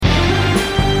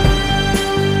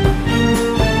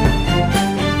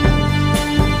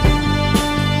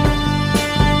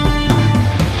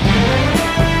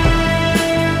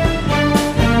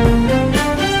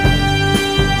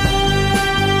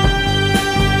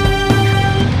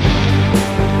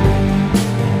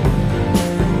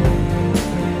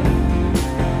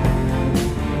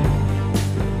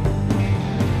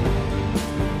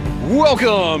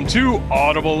Welcome to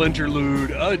Audible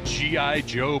Interlude, a G.I.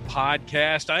 Joe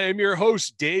podcast. I am your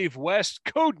host, Dave West,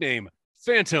 codename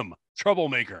Phantom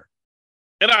Troublemaker.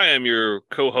 And I am your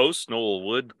co-host, Noel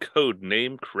Wood,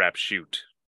 codename Crapshoot.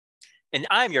 And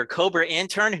I'm your Cobra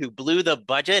intern who blew the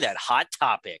budget at Hot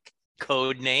Topic,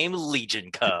 codename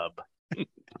Legion Cub.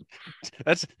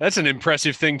 That's an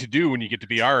impressive thing to do when you get to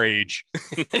be our age.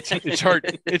 It's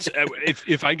hard.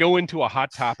 If I go into a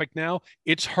Hot Topic now,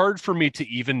 it's hard for me to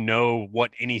even know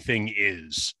what anything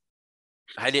is.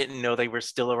 I didn't know they were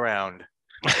still around.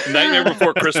 Nightmare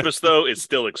Before Christmas, though, is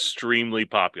still extremely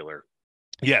popular.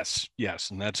 Yes,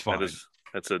 and that's fine.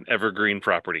 That's an evergreen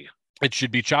property. It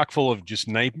should be chock full of just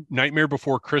Nightmare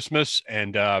Before Christmas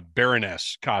and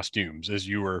Baroness costumes, as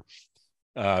you were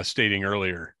stating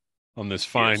earlier on this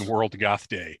fine World Goth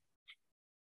Day.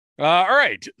 All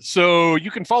right. So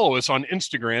you can follow us on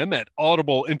Instagram at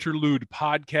Audible Interlude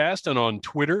Podcast and on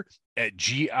Twitter at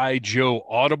G.I. Joe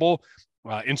Audible.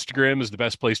 Instagram is the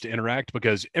best place to interact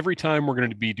because every time we're going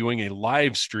to be doing a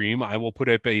live stream, I will put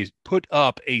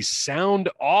up a sound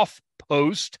off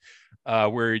post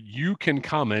where you can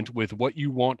comment with what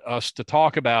you want us to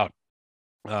talk about.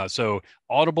 So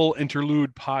Audible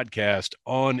Interlude Podcast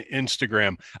on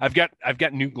Instagram. I've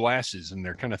got new glasses and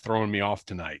they're kind of throwing me off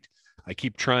tonight. I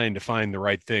keep trying to find the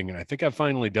right thing and I think I've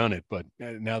finally done it, but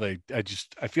now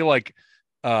I feel like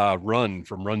Run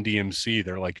from Run DMC.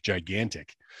 They're like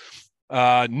gigantic.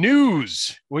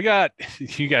 News. We've got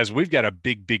a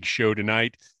big show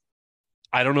tonight.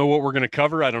 I don't know what we're going to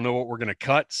cover. I don't know what we're going to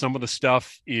cut. Some of the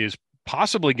stuff is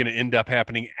possibly going to end up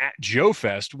happening at Joe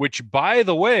Fest, which, by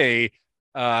the way,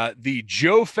 the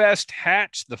Joe Fest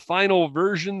hats, the final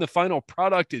version, the final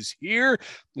product is here.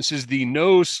 This is the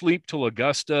No Sleep Till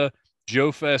Augusta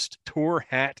Joe Fest tour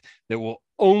hat that will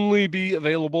only be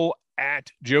available at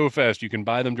Joe Fest. You can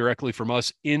buy them directly from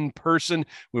us in person.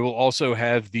 We will also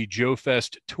have the Joe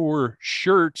Fest tour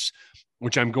shirts,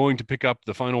 which I'm going to pick up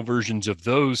the final versions of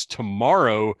those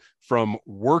tomorrow from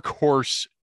Workhorse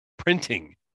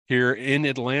Printing here in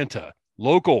Atlanta.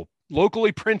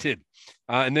 Locally printed.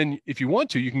 And then if you want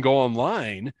to, you can go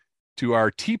online to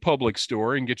our TeePublic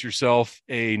store and get yourself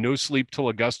a No Sleep Till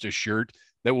Augusta shirt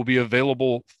that will be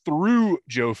available through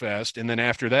Joe Fest. And then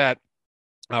after that,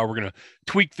 we're going to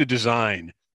tweak the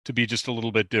design to be just a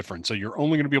little bit different. So you're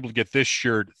only going to be able to get this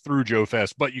shirt through Joe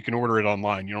Fest, but you can order it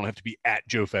online. You don't have to be at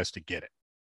Joe Fest to get it.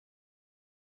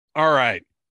 All right.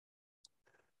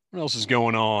 What else is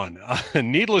going on?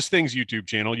 Needless Things YouTube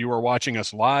channel. You are watching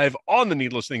us live on the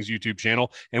Needless Things YouTube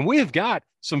channel, and we have got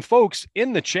some folks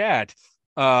in the chat.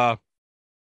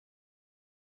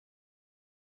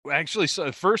 Actually, so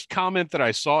the first comment that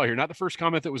I saw here, not the first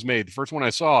comment that was made, the first one I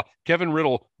saw, Kevin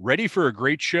Riddle, ready for a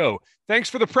great show. Thanks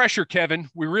for the pressure, Kevin.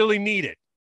 We really need it.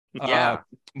 Yeah.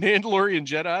 Mandalorian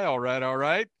Jedi. All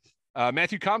right.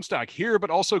 Matthew Comstock here, but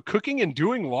also cooking and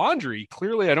doing laundry.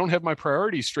 Clearly, I don't have my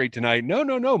priorities straight tonight. No.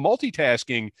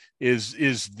 Multitasking is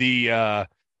the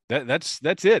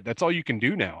that's it. That's all you can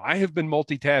do now. I have been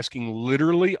multitasking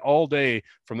literally all day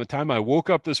from the time I woke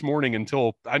up this morning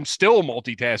until I'm still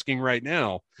multitasking right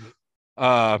now.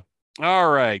 All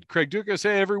right, Craig Dukas.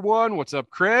 Hey everyone, what's up,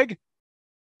 Craig?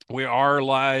 We are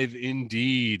live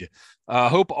indeed.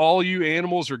 Hope all you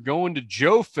animals are going to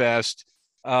Joe Fest.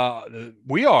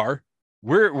 We are.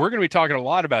 We're going to be talking a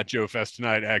lot about Joe Fest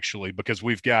tonight, actually, because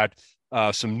we've got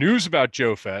some news about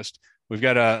Joe Fest. We've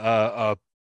got a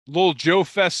little Joe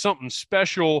Fest something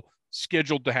special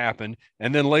scheduled to happen,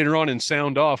 and then later on in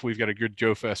Sound Off, we've got a good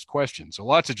Joe Fest question. So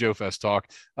lots of Joe Fest talk.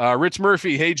 Rich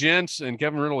Murphy, hey gents, and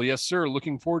Kevin Riddle, yes sir.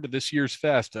 Looking forward to this year's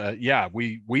fest. Yeah,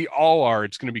 we all are.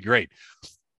 It's going to be great.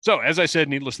 So, as I said,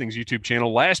 Needless Things YouTube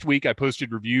channel. Last week, I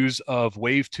posted reviews of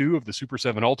Wave 2 of the Super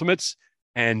 7 Ultimates.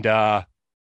 And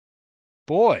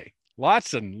boy,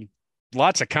 lots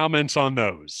of comments on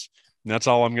those. And that's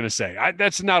all I'm going to say.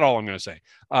 That's not all I'm going to say.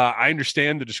 I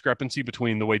understand the discrepancy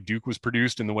between the way Duke was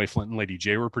produced and the way Flint and Lady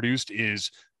J were produced is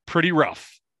pretty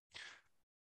rough.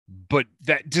 But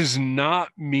that does not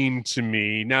mean to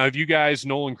me. Now, have you guys,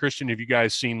 Noel and Christian, have you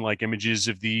guys seen like images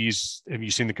of these? Have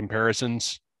you seen the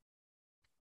comparisons?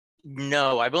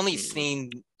 No, I've only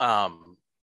seen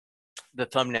the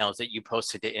thumbnails that you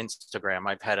posted to Instagram.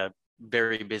 I've had a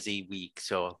very busy week,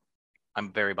 so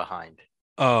I'm very behind.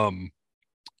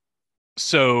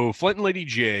 So Flint and Lady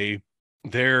J,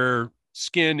 their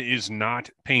skin is not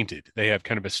painted. They have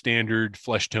kind of a standard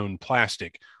flesh tone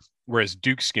plastic, whereas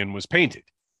Duke's skin was painted.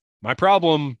 My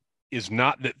problem is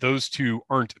not that those two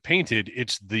aren't painted.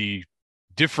 It's the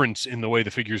difference in the way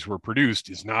the figures were produced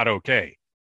is not okay.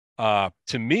 To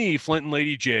me, Flint and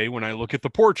Lady J, when I look at the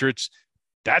portraits,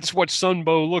 that's what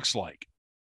Sunbow looks like.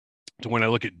 So when I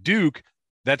look at Duke,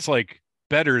 that's like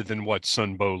better than what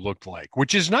Sunbow looked like,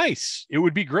 which is nice. It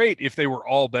would be great if they were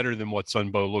all better than what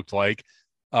Sunbow looked like.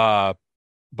 But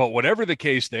whatever the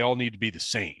case, they all need to be the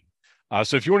same.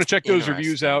 So if you want to check those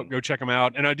reviews out, go check them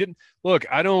out. And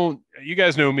you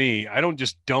guys know me, I don't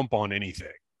just dump on anything.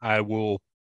 I will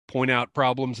point out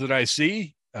problems that I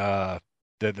see, that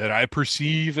I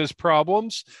perceive as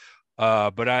problems.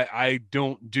 But I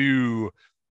don't do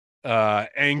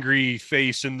angry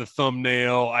face in the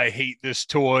thumbnail. I hate this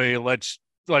toy. Let's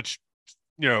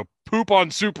poop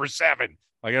on Super 7.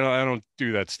 Like I don't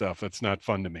do that stuff. That's not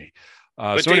fun to me.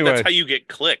 But Dave, that's how you get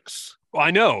clicks. I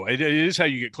know it is how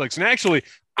you get clicks. And actually,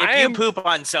 if you poop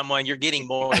on someone, you're getting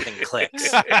more than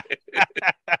clicks.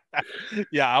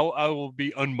 Yeah, I will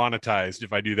be unmonetized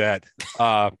if I do that.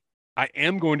 I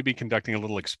am going to be conducting a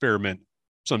little experiment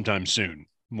sometime soon.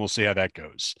 We'll see how that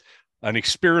goes. An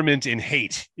experiment in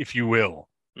hate, if you will.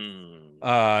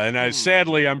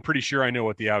 Sadly, I'm pretty sure I know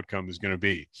what the outcome is going to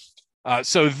be.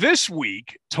 So this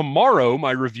week, tomorrow,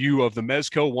 my review of the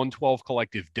Mezco 112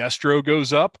 Collective Destro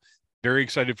goes up. Very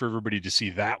excited for everybody to see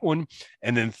that one.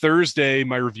 And then Thursday,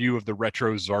 my review of the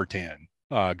Retro Zartan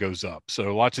goes up.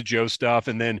 So lots of Joe stuff.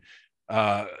 And then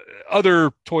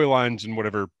other toy lines and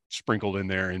whatever sprinkled in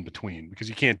there in between, because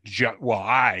you can't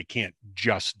I can't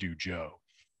just do Joe.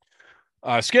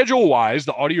 Schedule-wise,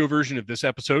 the audio version of this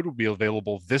episode will be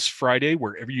available this Friday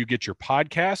wherever you get your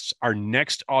podcasts. Our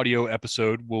next audio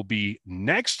episode will be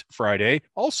next Friday,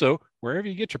 also wherever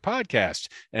you get your podcasts.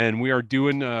 And we are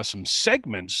doing some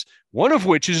segments, one of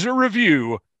which is a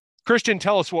review. Christian,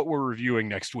 tell us what we're reviewing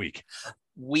next week.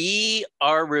 We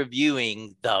are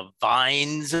reviewing The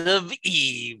Vines of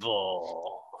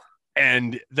Evil.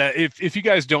 And that if you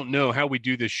guys don't know how we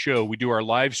do this show, we do our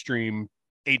live stream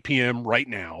 8 p.m. right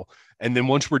now. And then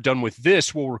once we're done with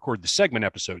this, we'll record the segment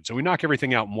episode. So we knock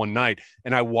everything out in one night.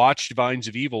 And I watched Vines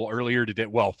of Evil earlier today.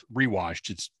 Well, rewatched.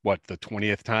 It's the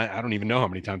 20th time. I don't even know how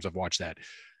many times I've watched that.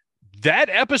 That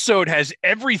episode has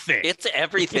everything. It's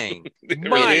everything. It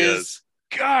really is.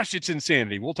 Gosh, it's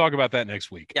insanity. We'll talk about that next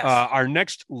week. Yes. Our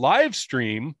next live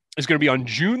stream is going to be on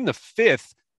June the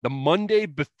 5th, the Monday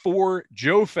before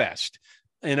Joe Fest.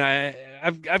 And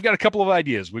I've got a couple of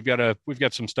ideas. We've got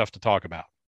some stuff to talk about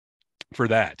for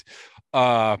that.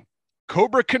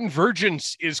 Cobra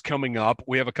Convergence is coming up.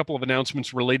 We have a couple of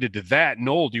announcements related to that.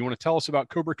 Noel, do you want to tell us about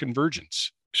Cobra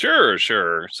Convergence? Sure.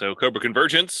 So Cobra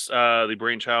Convergence, the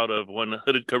brainchild of one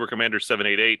Hooded Cobra Commander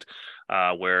 788,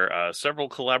 where several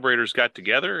collaborators got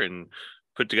together and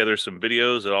put together some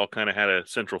videos that all kind of had a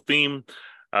central theme.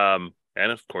 And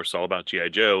of course, all about G.I.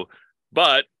 Joe.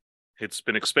 But it's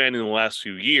been expanding in the last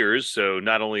few years. So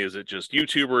not only is it just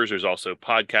YouTubers, there's also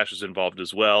podcasters involved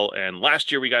as well. And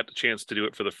last year we got the chance to do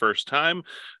it for the first time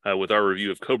with our review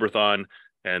of Cobrathon.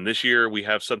 And this year we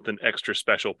have something extra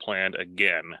special planned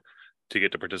again to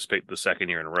get to participate the second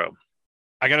year in a row.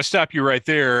 I got to stop you right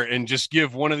there and just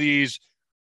give one of these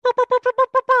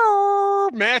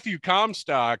Matthew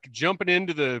Comstock jumping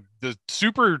into the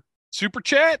super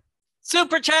chat.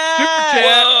 Super chat!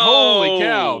 Holy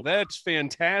cow, that's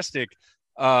fantastic.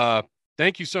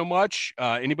 Thank you so much.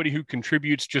 Anybody who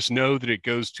contributes, just know that it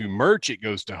goes to merch, it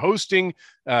goes to hosting.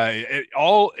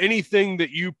 Anything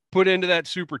that you put into that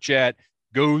super chat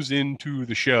goes into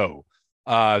the show.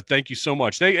 Thank you so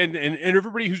much. And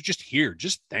everybody who's just here,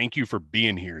 just thank you for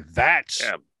being here. That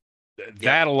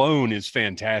alone is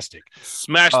fantastic.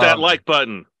 Smash that like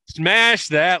button. Smash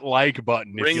that like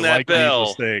button. Ring if you that like bell.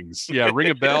 These things. Yeah, ring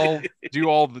a bell. do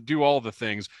all the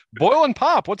things. Boil and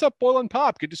Pop. What's up, Boil and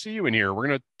Pop? Good to see you in here. We're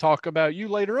gonna talk about you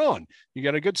later on. You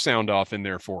got a good sound off in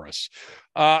there for us.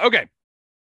 Okay.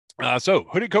 So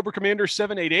Hooded Cobra Commander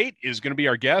 788 is going to be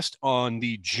our guest on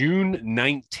the June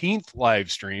 19th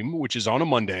live stream, which is on a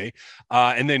Monday.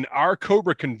 And then our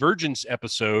Cobra Convergence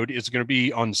episode is going to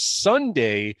be on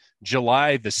Sunday,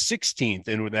 July the 16th.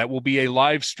 And that will be a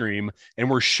live stream.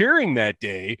 And we're sharing that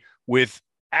day with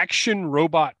Action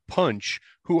Robot Punch,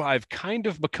 who I've kind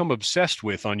of become obsessed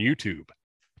with on YouTube.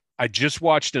 I just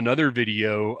watched another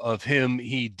video of him.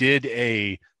 He did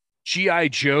a G.I.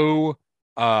 Joe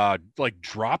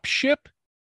drop ship.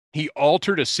 He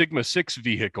altered a Sigma 6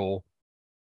 vehicle,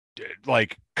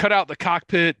 like cut out the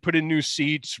cockpit, put in new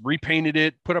seats, repainted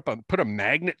it, put a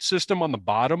magnet system on the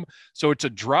bottom, so it's a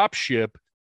drop ship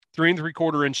 3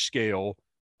 3/4 inch scale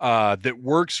that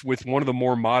works with one of the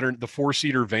more modern, the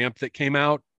 4-seater Vamp that came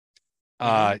out.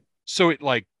 So it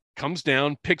like comes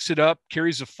down, picks it up,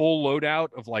 carries a full loadout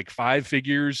of like 5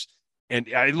 figures, and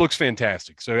it looks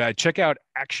fantastic. So check out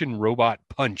Action Robot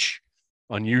Punch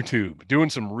on YouTube, doing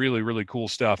some really, really cool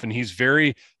stuff. And he's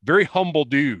very, very humble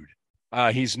dude.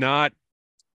 He's not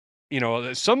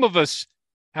some of us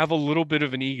have a little bit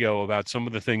of an ego about some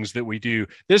of the things that we do.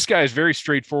 This guy is very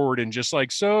straightforward and just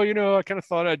like, so, I kind of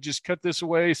thought I'd just cut this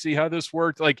away, see how this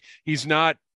worked. Like, he's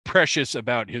not precious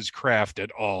about his craft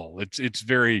at all. It's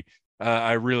very,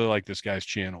 I really like this guy's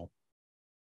channel.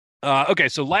 Okay,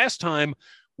 so last time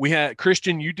we had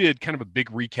Christian, you did kind of a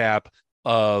big recap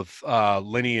of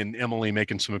Lenny and Emily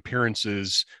making some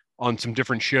appearances on some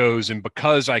different shows, and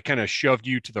because I kind of shoved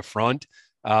you to the front,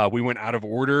 we went out of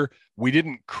order. We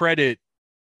didn't credit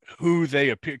who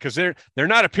they appear because they're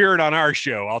not appearing on our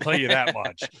show. I'll tell you that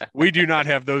much. We do not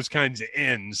have those kinds of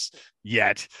ends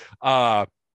yet. So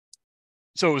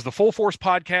it was the Full Force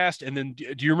podcast, and then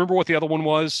do you remember what the other one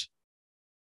was?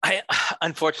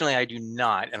 Unfortunately, I do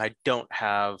not, and I don't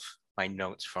have my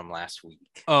notes from last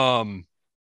week.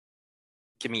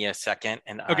 Give me a second,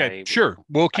 and okay, sure.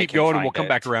 We'll keep going, and we'll come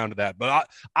back around to that. But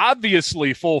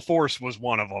obviously, Full Force was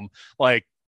one of them. Like,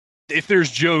 if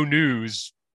there's Joe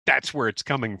News, that's where it's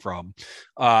coming from.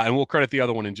 And we'll credit the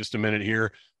other one in just a minute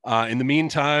here. In the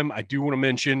meantime, I do want to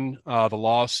mention the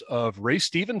loss of Ray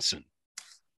Stevenson,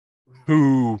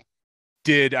 who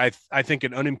did, I think,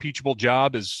 an unimpeachable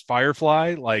job as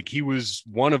Firefly. Like, he was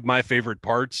one of my favorite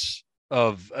parts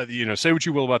of, say what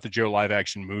you will about the Joe live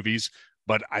action movies,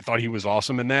 but I thought he was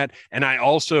awesome in that. And I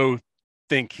also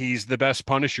think he's the best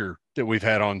Punisher that we've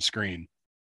had on screen.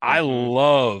 I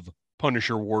love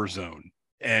Punisher Warzone.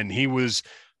 And he was,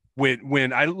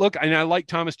 when I look, and I like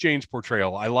Thomas Jane's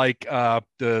portrayal. I like the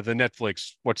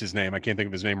Netflix, what's his name? I can't think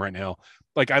of his name right now.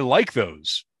 Like, I like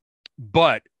those.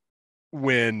 But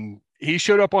when he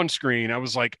showed up on screen, I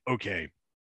was like, okay,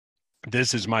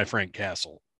 this is my Frank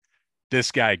Castle.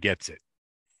 This guy gets it.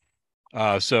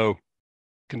 So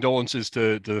condolences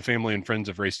to the family and friends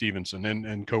of Ray Stevenson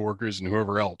and coworkers and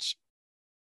whoever else.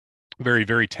 Very,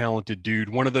 very talented dude.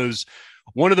 One of those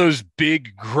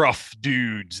big gruff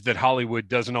dudes that Hollywood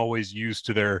doesn't always use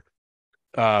to their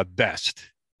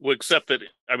best. Well, except that,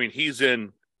 I mean,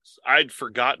 I'd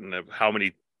forgotten of how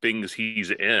many things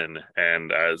he's in,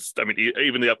 and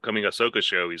even the upcoming Ahsoka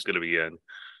show he's going to be in.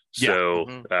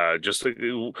 So just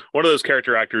one of those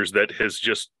character actors that has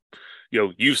just,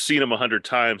 you've seen him 100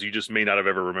 times, you just may not have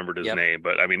ever remembered his name.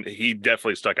 But I mean, he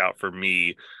definitely stuck out for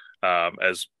me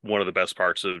as one of the best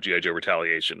parts of G.I. Joe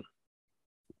Retaliation.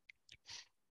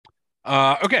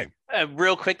 Okay.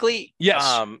 Real quickly.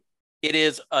 Yes. It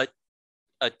is a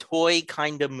toy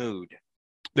kind of mood.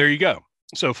 There you go.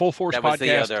 So Full Force that was podcast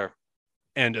the other.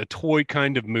 And a toy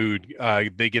kind of mood.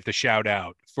 They get the shout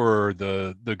out for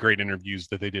the great interviews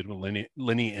that they did with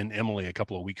Lenny and Emily a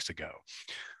couple of weeks ago.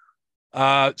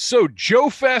 So Joe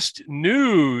Fest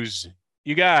news.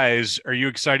 You guys, are you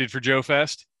excited for Joe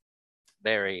Fest?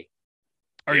 Very.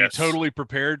 Are you totally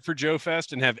prepared for Joe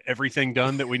Fest and have everything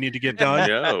done that we need to get done?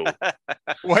 No.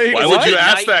 Wait, why would you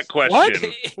ask that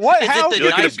question? What? How?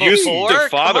 You're like an abusive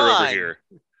father over here.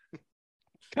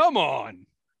 Come on.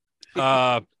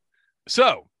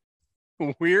 So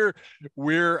we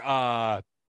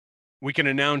can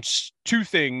announce two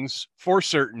things for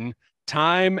certain: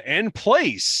 time and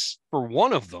place for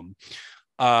one of them.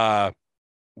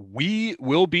 We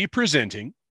will be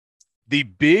presenting the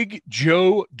Big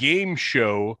Joe Game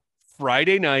Show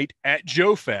Friday night at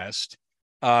Joe Fest.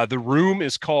 The room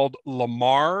is called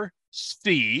Lamar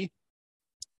C.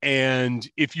 And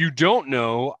if you don't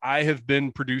know, I have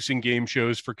been producing game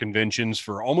shows for conventions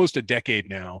for almost a decade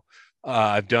now.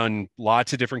 I've done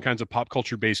lots of different kinds of pop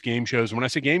culture based game shows. When I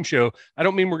say game show, I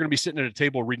don't mean we're going to be sitting at a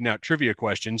table reading out trivia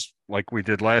questions like we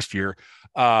did last year.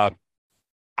 I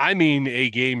mean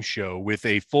a game show with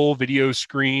a full video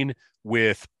screen,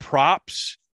 with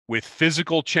props, with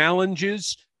physical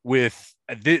challenges, with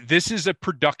this is a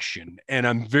production, and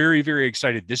I'm very, very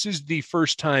excited. This is the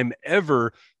first time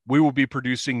ever we will be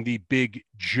producing the Big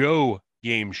Joe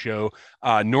Game Show.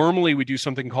 Normally we do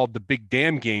something called the Big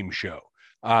Damn Game Show,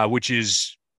 which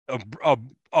is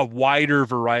a wider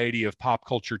variety of pop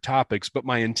culture topics, but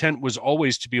my intent was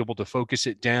always to be able to focus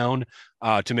it down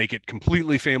to make it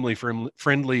completely family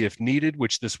friendly if needed,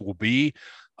 which this will be,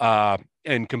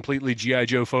 and completely G.I.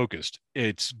 Joe focused.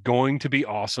 It's going to be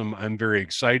awesome. I'm very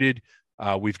excited.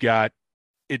 We've got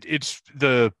it's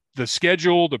the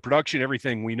schedule, the production,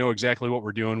 everything. We know exactly what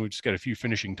we're doing. We've just got a few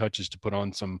finishing touches to put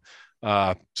on some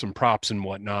props and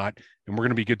whatnot, and we're going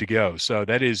to be good to go. So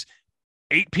that is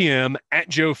 8 p.m. at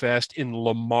Joe Fest in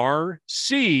Lamar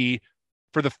C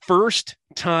for the first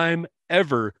time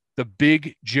ever, the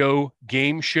Big Joe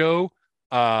Game Show.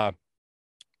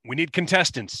 We need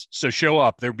contestants, so show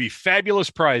up. There'll be fabulous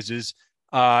prizes.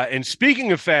 And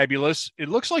speaking of fabulous, it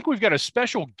looks like we've got a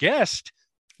special guest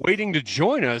waiting to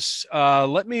join us.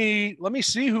 Let me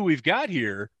see who we've got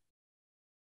here.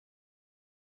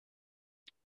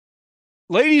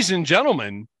 ladies and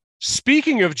gentlemen,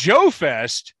 speaking of Joe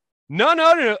Fest, none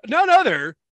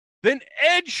other than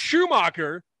Ed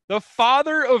Schumacher, the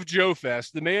father of Joe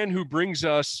Fest, the man who brings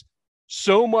us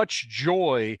so much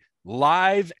joy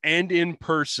live and in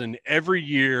person every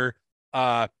year.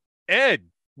 Ed,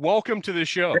 welcome to the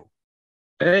show.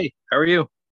 Hey, how are you?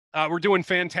 We're doing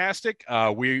fantastic.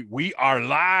 We are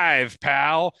live,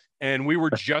 pal, and we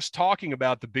were just talking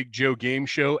about the Big Joe Game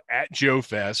Show at Joe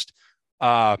Fest.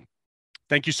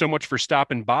 Thank you so much for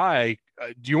stopping by.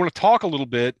 Do you want to talk a little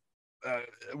bit?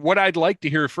 What I'd like to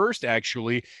hear first,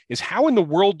 actually, is how in the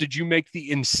world did you make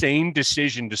the insane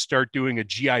decision to start doing a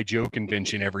G.I. Joe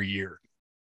convention every year?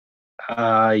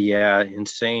 Yeah,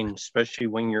 insane, especially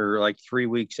when you're like 3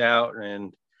 weeks out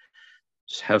and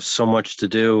just have so much to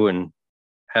do and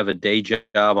have a day job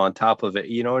on top of it.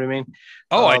 You know what I mean?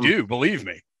 Oh, I do. Believe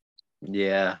me.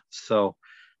 Yeah. So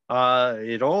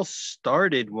it all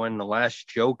started when the last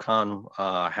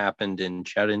JoeCon happened in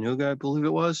Chattanooga, I believe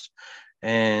it was.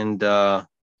 And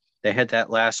they had that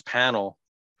last panel.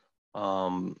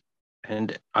 And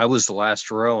I was the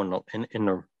last row in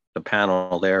the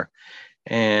panel there.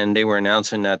 And they were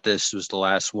announcing that this was the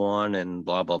last one and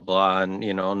blah, blah, blah. And,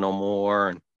 no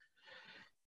more.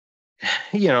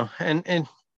 And, and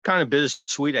kind of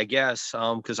bittersweet, I guess,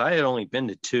 because I had only been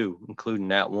to two, including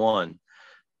that one.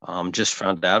 Just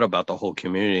found out about the whole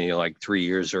community like 3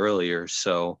 years earlier.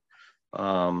 So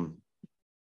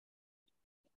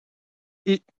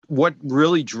what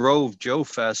really drove Joe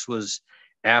Fest was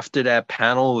after that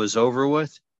panel was over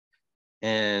with.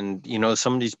 And,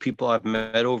 some of these people I've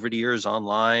met over the years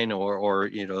online or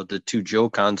the two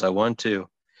JoeCons I went to,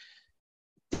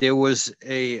 there was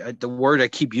the word I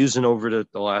keep using over the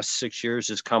last 6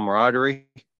 years is camaraderie.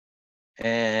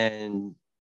 And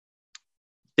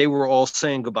they were all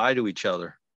saying goodbye to each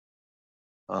other.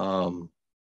 And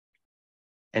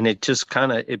it just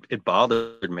kind of, it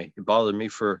bothered me. It bothered me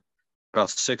for about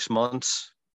 6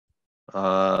 months.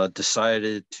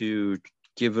 Decided to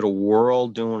give it a whirl,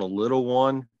 doing a little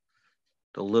one.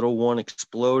 The little one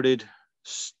exploded.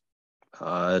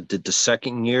 Did the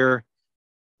second year.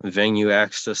 The venue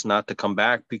asked us not to come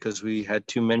back because we had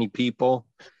too many people.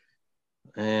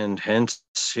 And hence,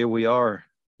 here we are,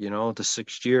 the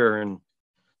 6th year and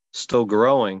still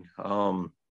growing.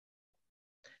 But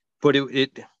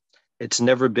it's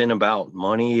never been about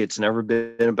money. It's never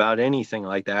been about anything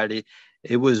like that.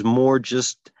 It was more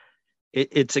just,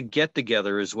 it's a get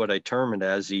together is what I term it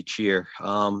as each year.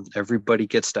 Everybody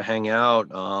gets to hang out,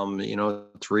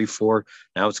 3, 4,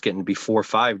 now it's getting to be 4 or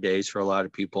 5 days for a lot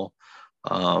of people.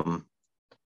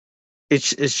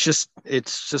 It's just,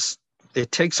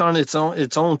 it takes on its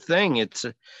own thing.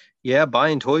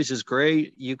 Buying toys is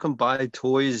great. You can buy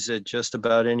toys at just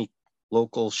about any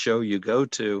local show you go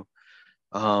to.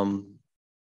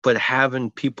 But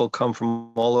having people come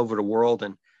from all over the world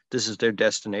and this is their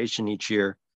destination each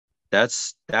year,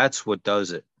 that's what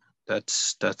does it.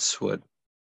 That's what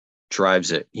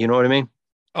drives it. You know what I mean?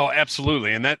 Oh,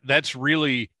 absolutely. And that's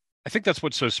really, I think that's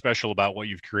what's so special about what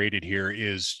you've created here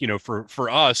is, for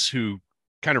us who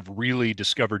kind of really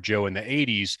discovered Joe in the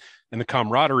 80s, and the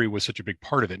camaraderie was such a big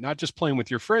part of it, not just playing with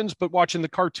your friends, but watching the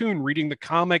cartoon, reading the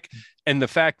comic, and the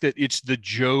fact that it's the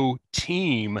Joe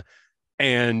team.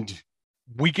 And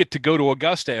we get to go to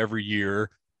Augusta every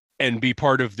year and be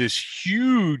part of this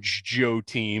huge Joe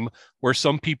team where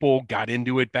some people got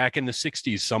into it back in the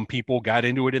 60s. Some people got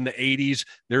into it in the 80s.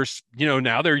 There's,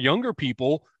 now they're younger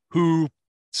people who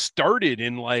started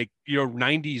in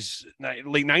 90s,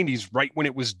 late 90s, right when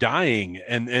it was dying.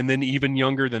 And then even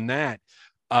younger than that.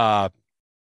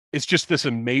 It's just this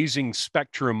amazing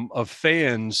spectrum of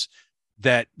fans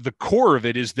that the core of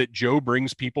it is that Joe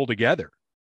brings people together.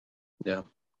 Yeah.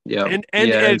 Yeah. And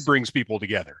Ed brings people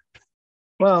together.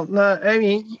 Well, no, I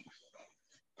mean,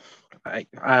 I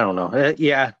don't know.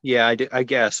 Yeah, I do, I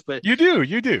guess, but you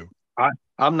do.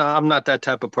 I'm not that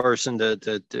type of person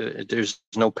that there's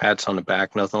no pats on the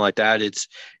back, nothing like that.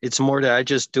 It's more that I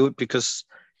just do it because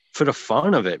for the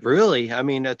fun of it, really. I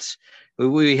mean,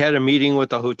 we had a meeting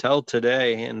with the hotel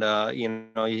today, and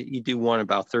you do one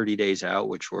about 30 days out,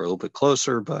 which we're a little bit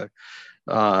closer, but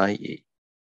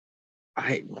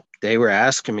they were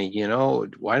asking me,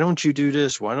 why don't you do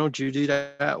this? Why don't you do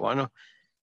that? Why not?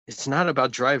 It's not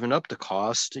about driving up the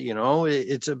cost,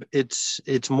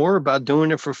 it's more about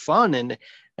doing it for fun. And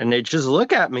they just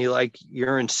look at me like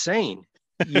you're insane,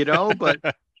 but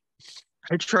I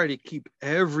try to keep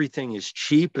everything as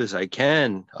cheap as I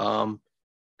can.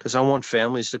 Cause I want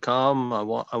families to come. I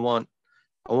want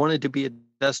it to be a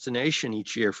destination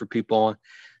each year for people.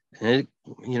 And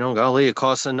golly, it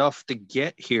costs enough to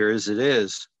get here as it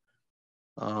is.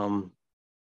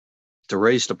 to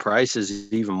raise the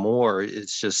prices even more,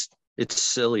 it's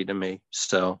silly to me.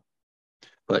 So,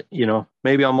 but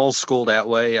maybe I'm old school that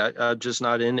way. I'm just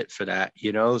not in it for that,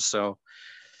 so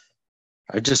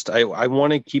I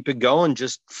want to keep it going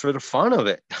just for the fun of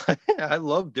it. I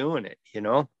love doing it.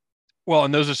 Well,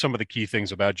 and those are some of the key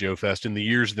things about Joe Fest. In the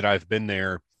years that I've been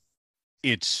there,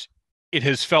 it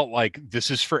has felt like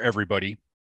this is for everybody.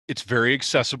 It's very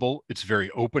accessible. It's very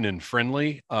open and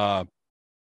friendly.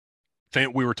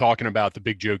 We were talking about the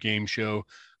Big Joe Game Show,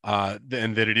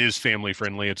 and that it is family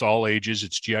friendly. It's all ages.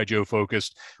 It's GI Joe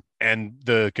focused, and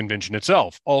the convention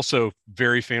itself also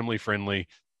very family friendly.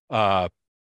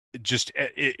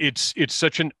 It's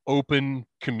such an open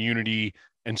community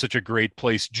and such a great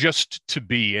place just to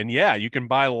be. And yeah, you can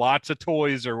buy lots of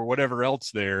toys or whatever else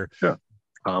there. Sure.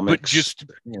 But just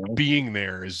being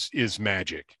there is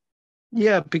magic.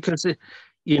 Yeah, because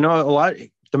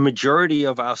the majority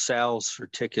of our sales for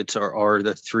tickets are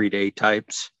the 3-day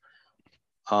types.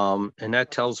 And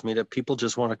that tells me that people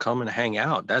just want to come and hang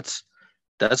out. That's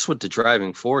what the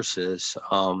driving force is.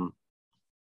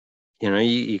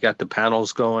 You got the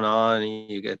panels going on,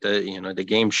 you get the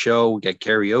game show, we got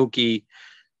karaoke,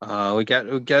 we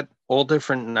got all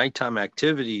different nighttime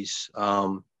activities.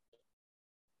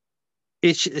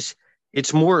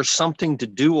 It's more something to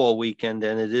do all weekend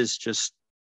than it is just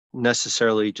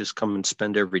necessarily just come and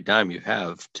spend every dime you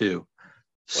have too.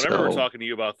 Well, I remember talking to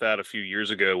you about that a few years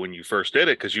ago when you first did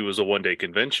it, because you was a 1-day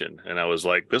convention, and I was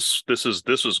like, this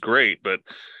was great, but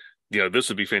this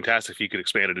would be fantastic if you could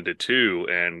expand it into 2.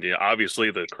 And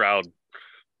obviously the crowd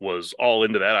was all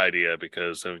into that idea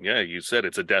because you said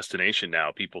it's a destination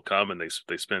now. People come and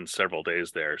they spend several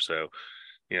days there. So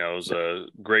it was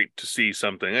great to see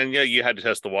something. And you had to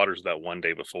test the waters that 1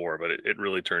 day before, but it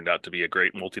really turned out to be a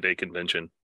great multi-day convention.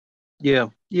 Yeah.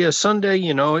 Sunday,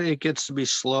 it gets to be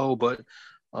slow, but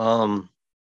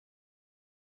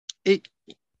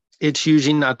it's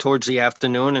usually not towards the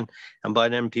afternoon, and by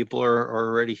then people are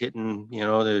already hitting,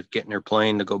 they're getting their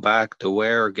plane to go back to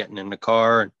where, or getting in the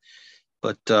car.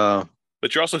 But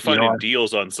you're also finding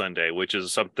deals on Sunday, which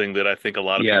is something that I think a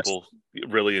lot of people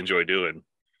really enjoy doing.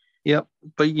 Yep.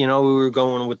 But we were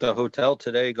going with the hotel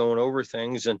today, going over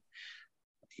things, and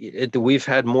we've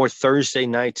had more Thursday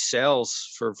night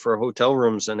sales for hotel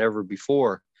rooms than ever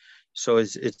before. So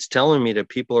it's telling me that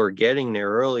people are getting there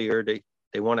earlier.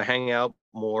 They want to hang out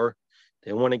more.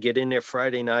 They want to get in there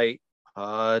Friday night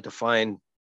to find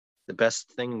the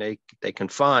best thing they can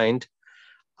find.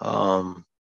 By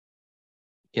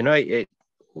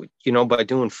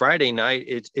doing Friday night,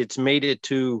 it's made it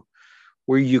to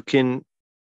where you can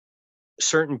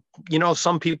some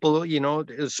people,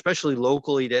 especially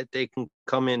locally, that they can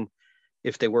come in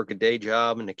if they work a day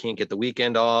job and they can't get the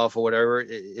weekend off or whatever.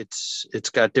 It's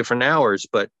got different hours,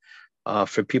 but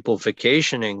for people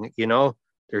vacationing,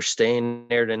 they're staying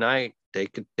there tonight. They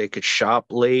could shop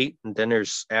late, and then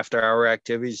there's after hour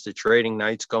activities, the trading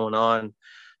nights going on.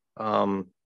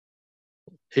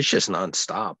 It's just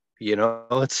nonstop,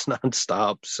 it's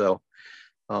nonstop. So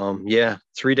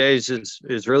 3 days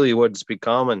is really what it's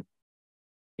become. And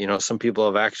some people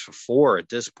have asked for 4 at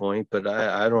this point, but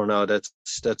I don't know.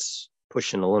 That's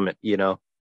pushing the limit,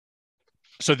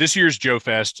 So this year's Joe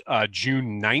Fest,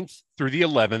 June 9th through the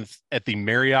 11th at the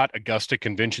Marriott Augusta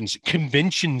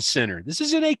Convention Center. This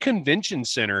is in a convention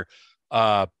center,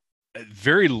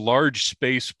 very large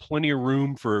space, plenty of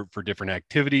room for different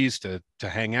activities to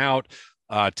hang out,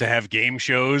 to have game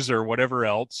shows or whatever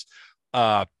else.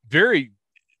 Very,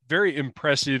 very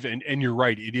impressive. And you're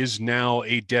right. It is now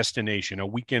a destination, a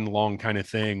weekend long kind of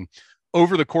thing.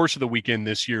 Over the course of the weekend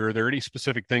this year, are there any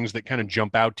specific things that kind of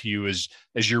jump out to you as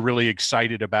you're really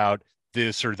excited about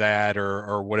this or that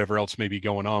or whatever else may be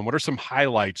going on? What are some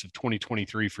highlights of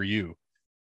 2023 for you?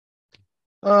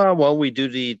 Well, we do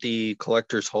the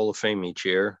Collectors Hall of Fame each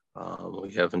year.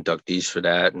 We have inductees for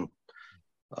that, and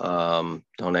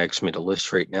don't ask me to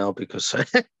list right now because I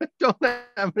don't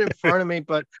have it in front of me.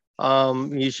 But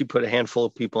we usually put a handful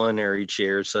of people in there each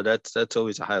year, so that's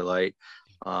always a highlight.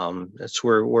 That's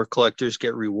where collectors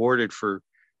get rewarded for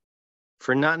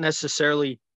not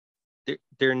necessarily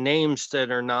their names that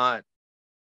are not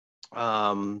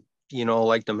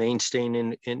like the mainstay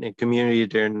in the community.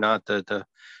 They're not the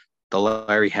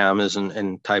Larry Hammers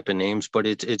and type of names, but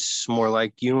it's more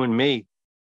like you and me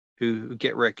who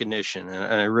get recognition,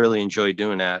 and I really enjoy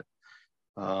doing that.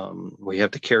 We have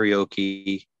the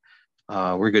karaoke.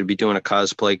 We're going to be doing a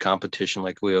cosplay competition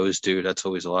like we always do. That's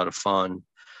always a lot of fun.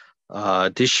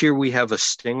 This year we have a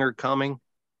Stinger coming,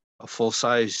 a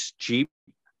full-size Jeep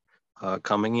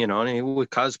coming. And with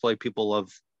cosplay, people love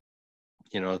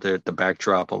the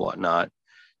backdrop and whatnot.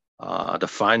 The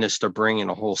Finest are bringing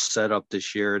a whole setup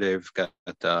this year. They've got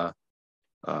uh,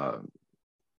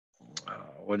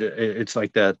 it's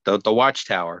like the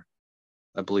Watchtower,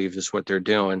 I believe, is what they're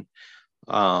doing.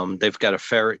 They've got a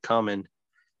ferret coming.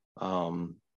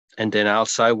 And then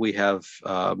outside we have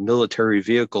military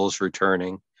vehicles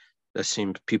returning. That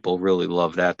seems people really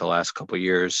love that the last couple of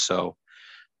years. So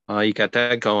you got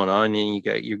that going on, and you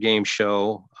got your game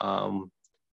show.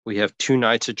 We have 2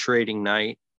 nights of trading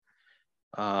night.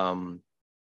 And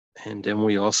then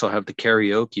we also have the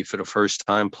karaoke for the first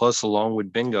time, plus along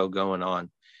with bingo going on.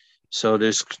 So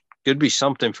there's could be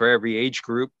something for every age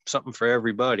group, something for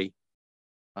everybody.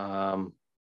 It's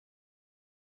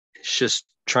just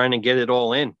trying to get it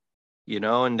all in,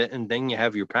 and then you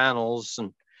have your panels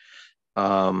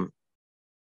and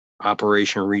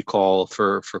Operation Recall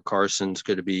for Carson's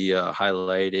going to be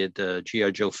highlighted.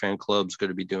 GI Joe fan club's going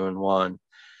to be doing one.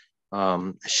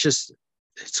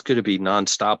 It's going to be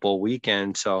nonstop all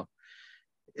weekend. So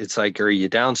it's like, are you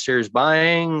downstairs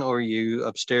buying, or are you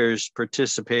upstairs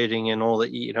participating in all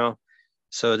that,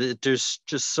 so there's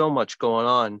just so much going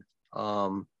on.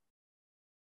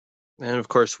 And of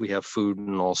course we have food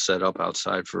and all set up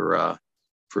outside for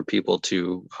people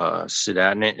to sit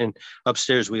at. And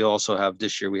upstairs we also have,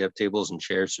 this year we have tables and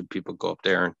chairs so people go up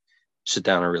there and sit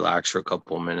down and relax for a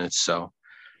couple of minutes. So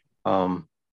I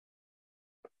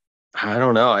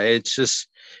don't know. It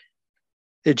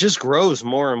just grows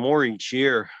more and more each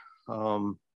year.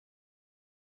 And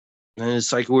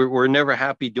it's like we're never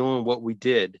happy doing what we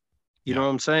did. You know what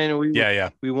I'm saying?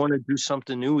 We want to do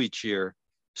something new each year.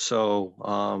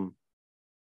 So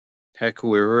heck,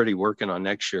 we're already working on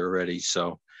next year already.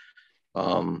 So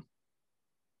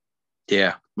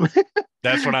yeah.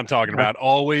 That's what I'm talking about.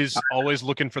 Always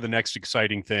looking for the next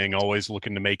exciting thing, always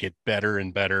looking to make it better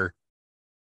and better.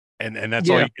 And that's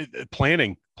all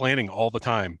planning all the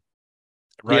time.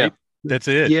 Right? Yeah. That's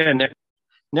it. Yeah.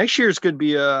 Next year is going to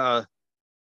be a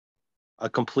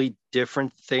complete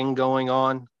different thing going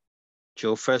on.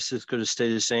 Joe Fest is going to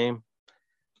stay the same.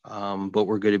 But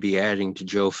we're going to be adding to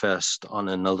Joe Fest on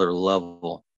another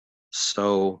level.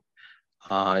 So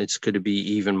it's going to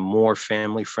be even more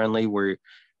family friendly, where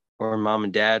mom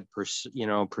and dad per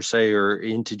se are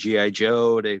into GI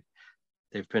Joe. They've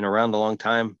been around a long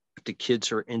time, but the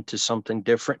kids are into something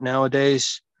different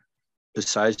nowadays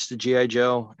besides the GI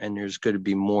Joe, and there's going to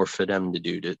be more for them to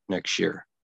do next year.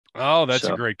 Oh, that's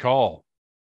a great call.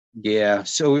 Yeah,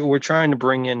 so we're trying to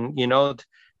bring in,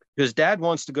 because dad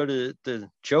wants to go to the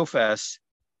Joe Fest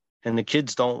and the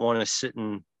kids don't want to sit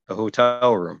in the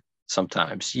hotel room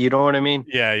sometimes. You know what I mean?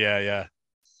 Yeah.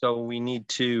 So we need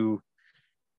to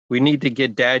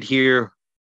get dad here,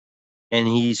 and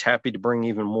he's happy to bring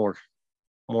even more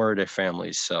of their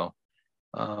families. So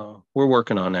we're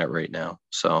working on that right now.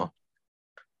 So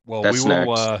we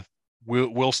will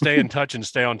we'll stay in touch and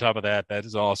stay on top of that. That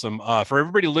is awesome. For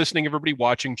everybody listening, everybody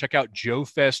watching, check out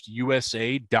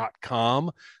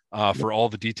joefestusa.com for all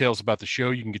the details about the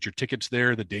show. You can get your tickets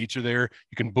there. The dates are there.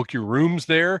 You can book your rooms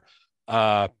there.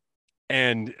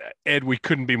 And Ed, we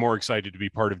couldn't be more excited to be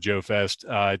part of Joe Fest.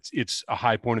 It's a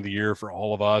high point of the year for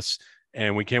all of us,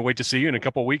 and we can't wait to see you in a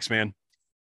couple of weeks, man.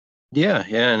 Yeah.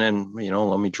 And then,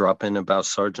 let me drop in about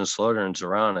Sergeant Slaughter and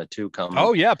Zorana too coming.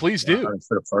 Oh, yeah, please do.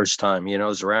 For the first time.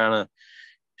 Zorana,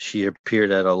 she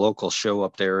appeared at a local show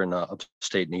up there in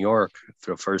upstate New York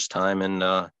for the first time,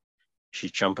 and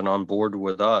she's jumping on board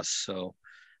with us. So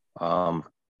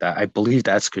I believe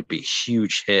that's could be a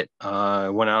huge hit. I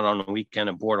went out on the weekend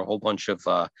and bought a whole bunch of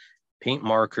paint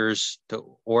markers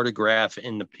to autograph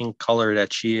in the pink color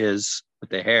that she is with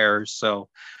the hair. So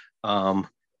those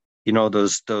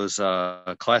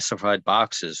classified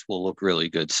boxes will look really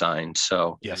good signed.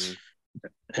 So yes.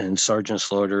 And Sergeant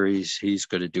Slaughter, he's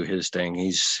going to do his thing.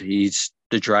 He's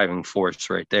the driving force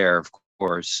right there, of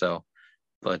course. So,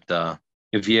 but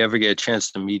if you ever get a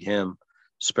chance to meet him,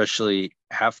 especially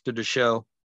after the show,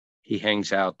 he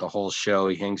hangs out the whole show.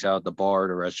 He hangs out at the bar,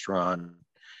 the restaurant,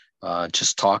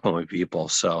 just talking with people.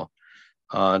 So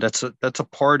that's a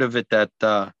part of it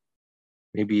that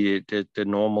maybe the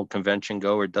normal convention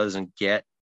goer doesn't get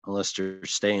unless they're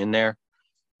staying there.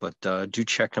 But do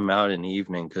check him out in the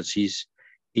evening, because he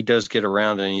does get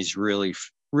around, and he's really,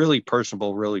 really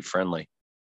personable, really friendly.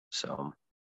 So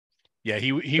yeah,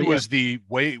 he was the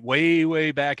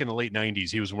way back in the late 90s.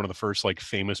 He was one of the first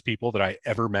famous people that I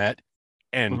ever met.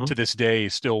 And to this day,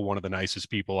 still one of the nicest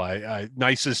people,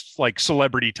 nicest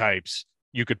celebrity types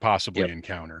you could possibly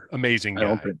encounter. Amazing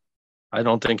guy. I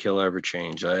don't think he'll ever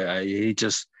change.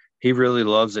 He really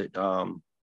loves it.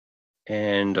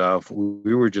 And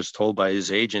we were just told by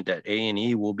his agent that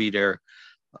A&E will be there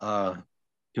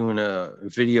doing a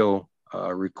video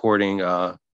recording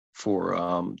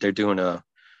for they're doing a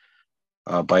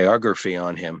biography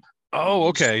on him. Oh,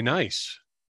 okay, nice.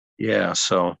 Yeah,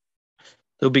 so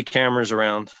there'll be cameras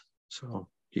around, so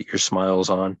get your smiles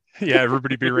on. Yeah,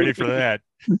 everybody be ready for that.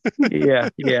 Yeah.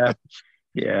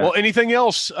 Well, anything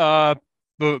else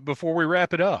before we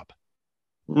wrap it up?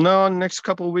 No, next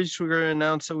couple of weeks we're going to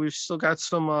announce that we've still got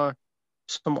some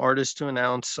artists to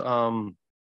announce.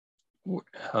 We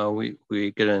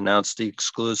going to announce the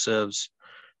exclusives.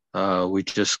 We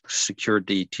just secured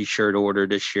the t-shirt order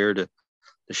this year. The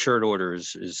shirt order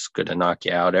is going to knock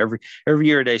you out. Every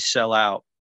year they sell out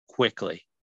quickly,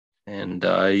 and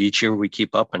each year we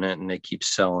keep upping it and they keep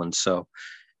selling. So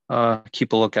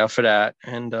keep a lookout for that.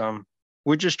 And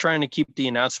we're just trying to keep the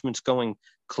announcements going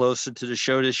closer to the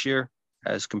show this year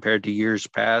as compared to years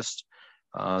past.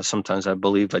 Sometimes I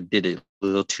believe I did it a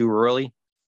little too early,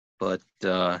 but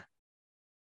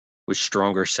with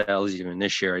stronger sales even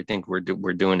this year, I think we're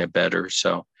doing it better.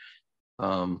 So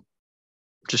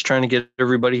just trying to get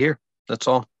everybody here. That's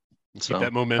all. Keep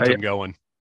that momentum going.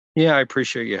 Yeah, I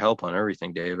appreciate your help on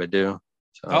everything, Dave. I do.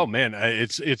 So. Oh man,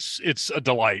 it's a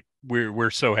delight.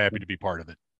 We're so happy to be part of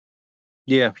it.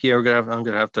 Yeah, I'm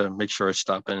gonna have to make sure I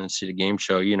stop in and see the game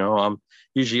show. You know, I'm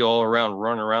usually all around,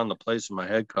 running around the place with my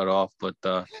head cut off, but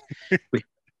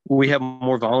we have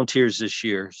more volunteers this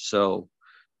year, so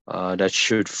that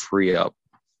should free up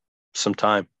some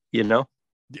time. You know,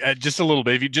 just a little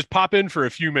bit. If you just pop in for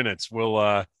a few minutes,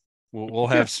 we'll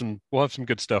have some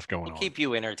good stuff going on. Keep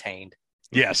you entertained.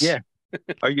 Yes. Yeah.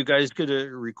 Are you guys gonna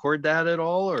record that at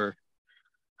all, or?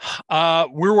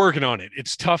 We're working on it.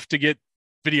 It's tough to get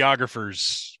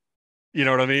videographers. You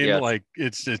know what I mean? Yeah. Like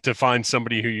it's to find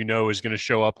somebody who is going to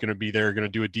show up, going to be there, going to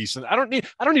do a decent. I don't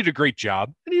need a great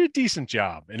job. I need a decent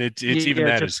job, and it's even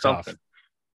that is tough.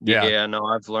 Yeah. No,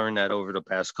 I've learned that over the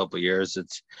past couple of years.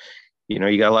 It's you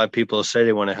got a lot of people say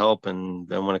they want to help, and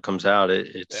then when it comes out,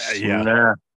 it's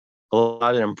a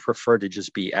lot of them prefer to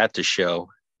just be at the show,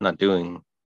 not doing.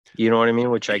 You know what I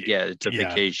mean? Which I get. It's a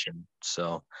vacation,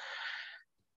 so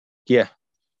yeah.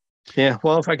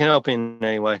 Well, if I can help in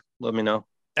any way, let me know.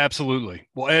 Absolutely.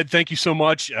 Well, Ed, thank you so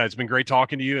much. It's been great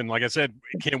talking to you. And like I said,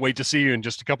 can't wait to see you in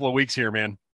just a couple of weeks here,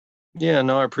 man. Yeah,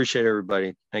 no, I appreciate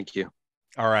everybody. Thank you.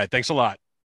 All right. Thanks a lot.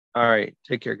 All right.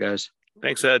 Take care, guys.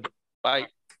 Thanks, Ed. Bye.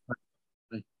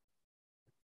 Bye.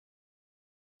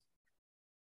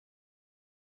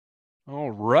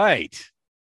 All right.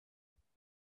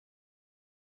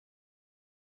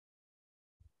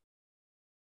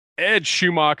 Ed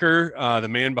Schumacher, the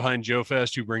man behind Joe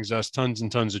Fest, who brings us tons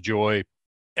and tons of joy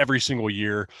every single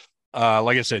year.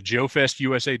 Like I said,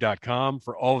 joefestusa.com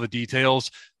for all the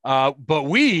details. But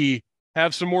we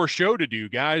have some more show to do,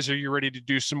 guys. Are you ready to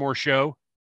do some more show?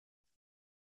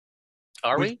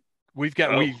 Are we? We've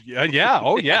got There's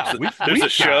a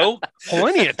show.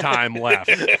 Plenty of time left.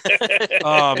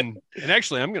 And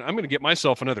actually, I'm gonna get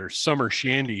myself another summer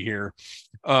shandy here.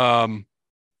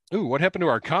 Ooh, what happened to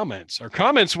our comments? Our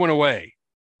comments went away.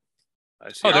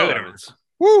 I see comments.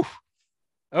 Woo.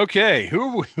 Okay.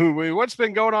 What's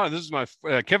been going on? This is my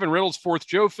Kevin Reynolds' 4th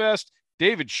Joe Fest.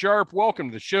 David Sharp, welcome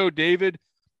to the show, David.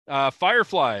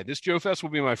 Firefly, this Joe Fest will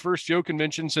be my first Joe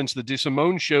convention since the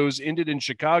DeSimone shows ended in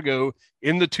Chicago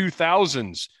in the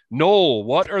 2000s. Noel,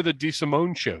 what are the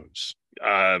DeSimone shows?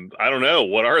 I don't know.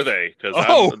 What are they? Because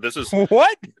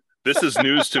this is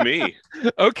news to me.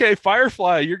 Okay,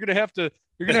 Firefly, you're gonna have to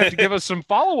give us some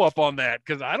follow up on that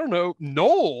because I don't know.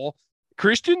 Noel,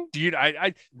 Christian,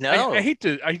 I hate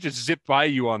to zip by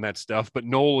you on that stuff, but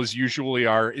Noel is usually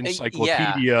our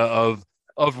encyclopedia of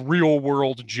real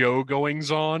world Joe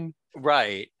goings on,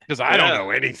 right? Because I don't know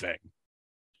anything.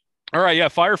 All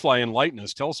right, Firefly, enlighten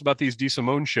us. Tell us about these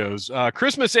DeSimone shows.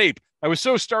 Christmas Ape. I was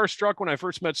so starstruck when I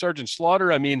first met Sergeant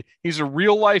Slaughter. I mean, he's a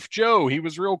real life Joe. He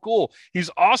was real cool.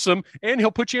 He's awesome, and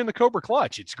he'll put you in the Cobra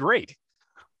Clutch. It's great.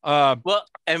 Well,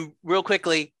 and real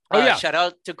quickly, shout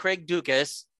out to Craig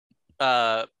Dukas,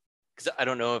 because I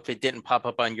don't know if it didn't pop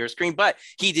up on your screen, but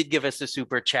he did give us a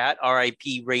super chat.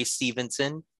 R.I.P. Ray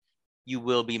Stevenson. You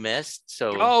will be missed.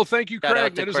 So, thank you,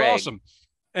 Craig. That is awesome.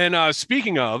 And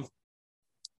speaking of,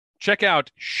 check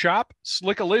out Shop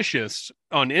Slickalicious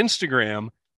on Instagram.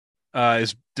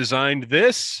 Is designed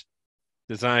this.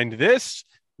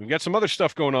 We've got some other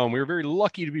stuff going on. We were very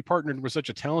lucky to be partnered with such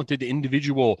a talented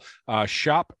individual.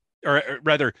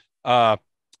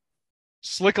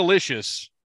 Slickalicious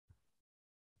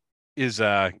is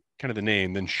kind of the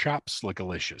name. Then Shop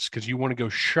Slickalicious, because you want to go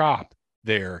shop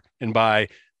there and buy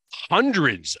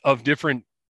hundreds of different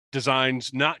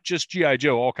designs, not just G.I.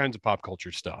 Joe, all kinds of pop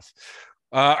culture stuff.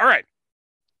 All right.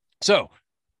 So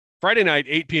Friday night,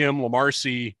 8 p.m., Lamar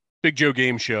C. Big Joe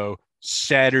Game Show.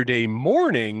 Saturday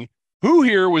morning. Who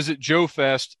here was at Joe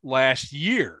Fest last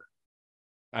year?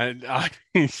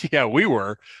 Yeah, we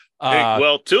were.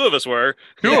 Well, two of us were.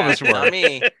 Two of us were. Not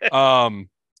me.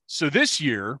 So this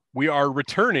year we are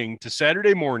returning to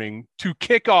Saturday morning to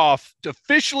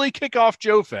officially kick off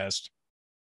Joe Fest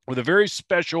with a very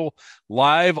special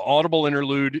live Audible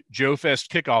Interlude Joe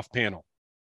Fest kickoff panel.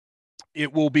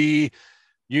 It will be,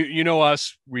 you know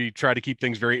us, we try to keep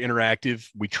things very interactive.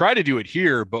 We try to do it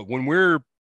here, but when we're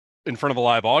in front of a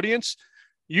live audience,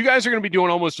 you guys are going to be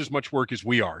doing almost as much work as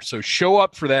we are. So show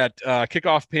up for that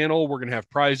kickoff panel. We're going to have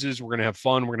prizes. We're going to have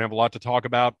fun. We're going to have a lot to talk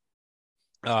about.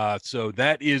 So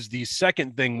that is the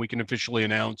second thing we can officially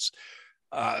announce.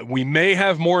 We may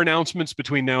have more announcements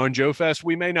between now and Joe Fest.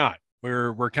 We may not.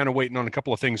 We're kind of waiting on a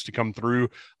couple of things to come through.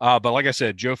 But like I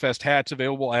said, Joe Fest hats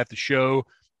available at the show.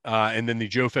 And then the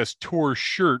Joe Fest tour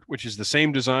shirt, which is the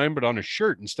same design, but on a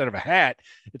shirt instead of a hat.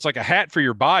 It's like a hat for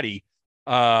your body.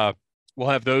 We'll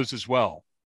have those as well.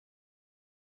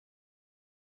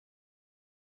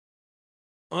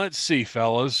 Let's see,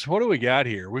 fellas. What do we got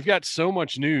here? We've got so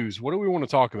much news. What do we want to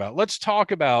talk about? Let's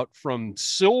talk about from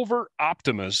Silver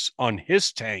Optimus on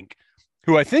his tank,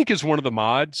 who I think is one of the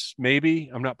mods,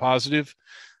 maybe. I'm not positive.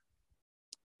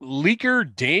 Leaker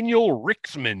Daniel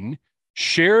Rickman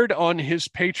shared on his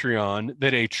Patreon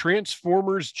that a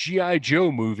Transformers G.I.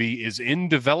 Joe movie is in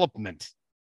development.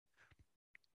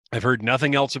 I've heard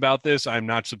nothing else about this. I'm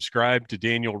not subscribed to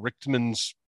Daniel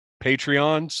Rickman's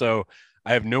Patreon, so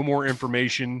I have no more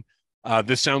information.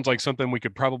 This sounds like something we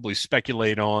could probably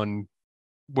speculate on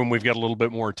when we've got a little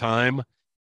bit more time.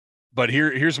 But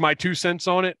here's my 2 cents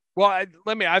on it. Well,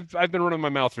 I've been running my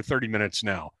mouth for 30 minutes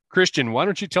now. Christian, why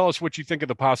don't you tell us what you think of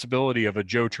the possibility of a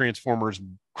Joe Transformers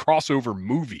crossover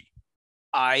movie?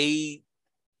 I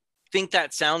think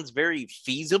that sounds very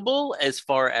feasible as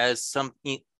far as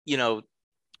something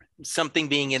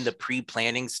being in the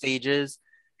pre-planning stages,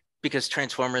 because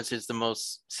Transformers is the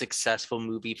most successful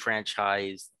movie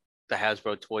franchise the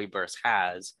Hasbro Toyverse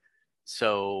has.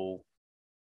 So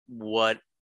what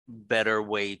better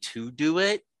way to do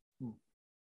it?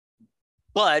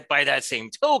 But by that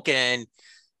same token,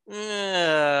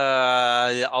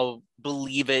 I'll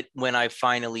believe it when I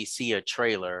finally see a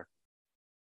trailer,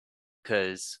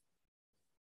 because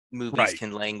movies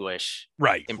can languish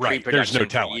in pre-production. There's no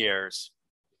telling. For years.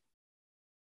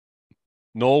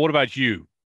 Noel, what about you?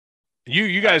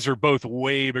 You guys are both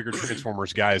way bigger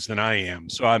Transformers guys than I am.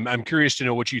 So I'm curious to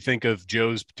know what you think of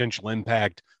Joe's potential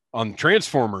impact on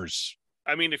Transformers.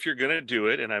 I mean, if you're going to do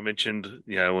it, and I mentioned,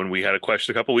 when we had a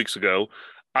question a couple weeks ago,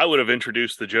 I would have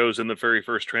introduced the Joes in the very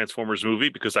first Transformers movie,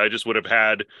 because I just would have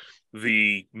had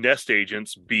the Nest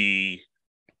agents be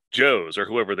Joes,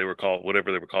 or whatever they were called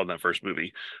in that first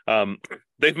movie.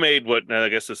 They've made I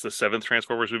guess it's the 7th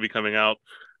Transformers movie coming out.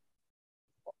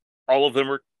 All of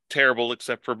them are terrible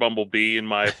except for Bumblebee, in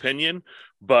my opinion,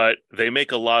 but they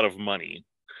make a lot of money.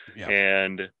 Yeah.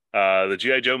 And the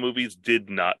G.I. Joe movies did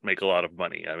not make a lot of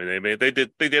money. I mean, they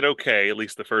did okay. At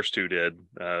least the first two did.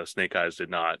 Snake Eyes did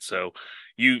not. So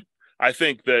I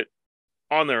think that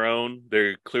on their own,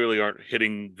 they clearly aren't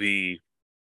hitting the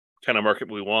kind of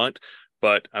market we want.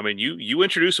 But I mean, you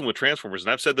introduce them with Transformers,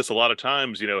 and I've said this a lot of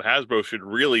times. Hasbro should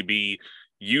really be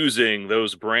using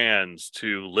those brands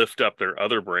to lift up their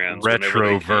other brands.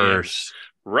 Retroverse.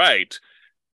 Right.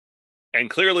 And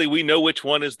clearly we know which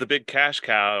one is the big cash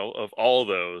cow of all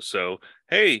those. So,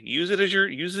 hey, use it as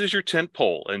your tent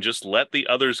pole and just let the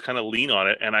others kind of lean on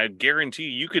it. And I guarantee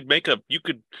you could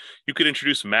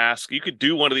introduce Mask. You could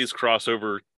do one of these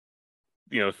crossover,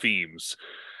 themes.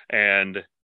 And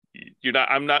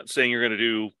I'm not saying you're going to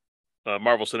do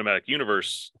Marvel Cinematic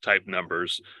Universe type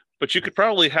numbers, but you could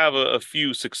probably have a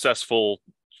few successful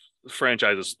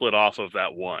franchises split off of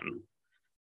that one.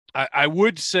 I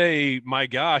would say, my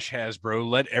gosh, Hasbro,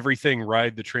 let everything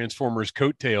ride the Transformers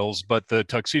coattails, but the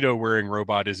tuxedo-wearing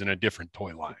robot is in a different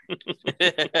toy line.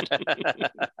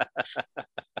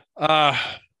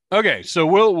 Okay, so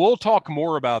we'll talk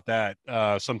more about that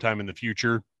sometime in the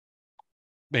future.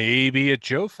 Maybe at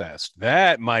Joe Fest.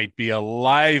 That might be a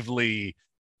lively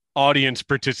audience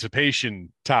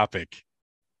participation topic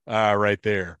right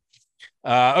there.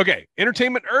 Okay,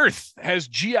 Entertainment Earth has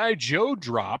G.I. Joe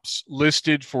drops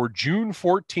listed for June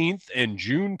 14th and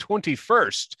June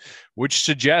 21st, which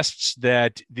suggests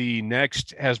that the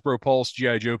next Hasbro Pulse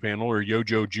G.I. Joe panel, or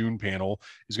Yojo June panel,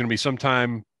 is going to be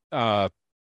sometime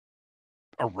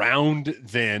around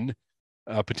then,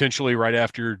 potentially right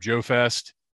after Joe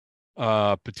Fest.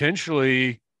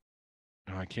 Potentially,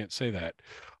 no, I can't say that.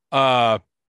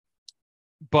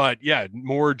 But yeah,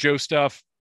 more Joe stuff.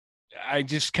 I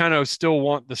just kind of still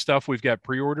want the stuff we've got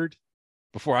pre-ordered.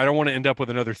 before. I don't want to end up with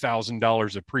another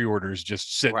 $1,000 of pre-orders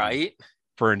just sitting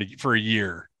for a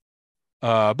year.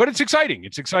 But it's exciting.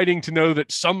 It's exciting to know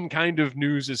that some kind of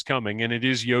news is coming, and it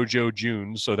is Yojo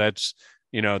June. So that's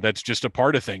just a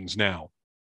part of things now.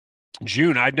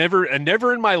 June. Never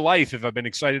in my life have I been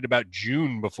excited about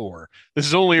June before. This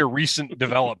is only a recent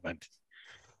development.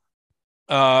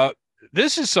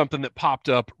 This is something that popped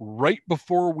up right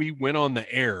before we went on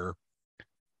the air.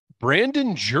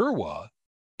 Brandon Jerwa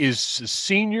is a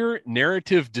senior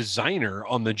narrative designer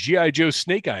on the G.I. Joe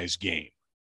Snake Eyes game.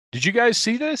 Did you guys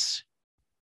see this?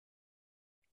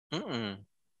 Mm-mm.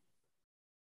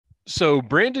 So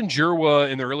Brandon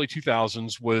Jerwa in the early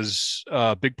 2000s was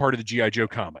a big part of the G.I. Joe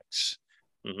comics.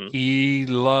 Mm-hmm. He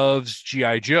loves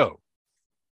G.I. Joe.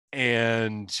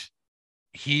 And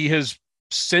he has,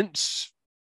 since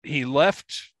he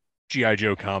left G.I.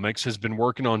 Joe comics, has been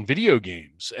working on video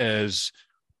games as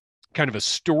kind of a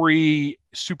story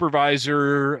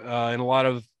supervisor in a lot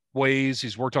of ways.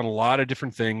 He's worked on a lot of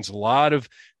different things, a lot of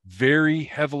very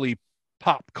heavily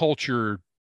pop culture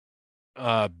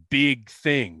big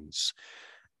things.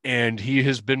 And he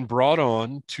has been brought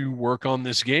on to work on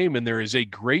this game. And there is a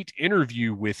great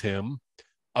interview with him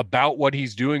about what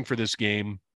he's doing for this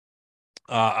game.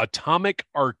 Atomic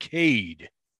Arcade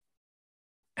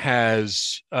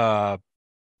has a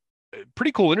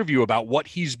pretty cool interview about what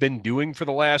he's been doing for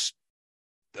the last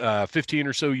 15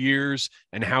 or so years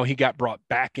and how he got brought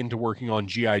back into working on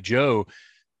G.I. Joe.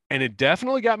 And it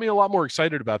definitely got me a lot more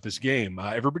excited about this game.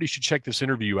 Everybody should check this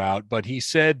interview out. But he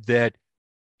said that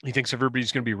he thinks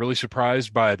everybody's going to be really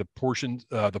surprised by the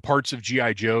parts of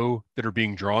G.I. Joe that are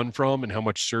being drawn from and how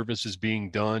much service is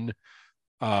being done.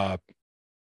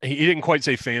 He didn't quite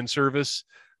say fan service,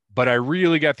 but I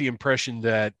really got the impression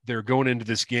that they're going into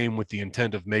this game with the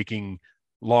intent of making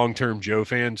long-term Joe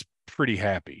fans pretty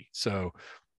happy. So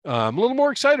I'm a little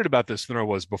more excited about this than I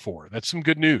was before. That's some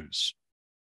good news.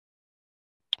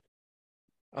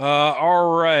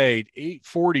 All right,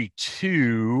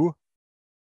 8:42.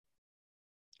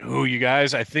 Oh, you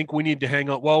guys, I think we need to hang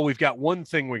on. Well, we've got one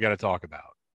thing we got to talk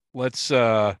about. Let's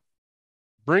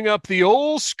bring up the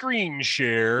old screen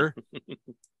share.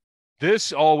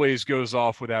 This always goes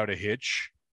off without a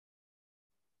hitch.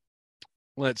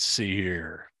 Let's see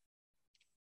here.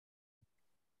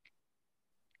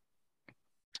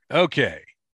 Okay.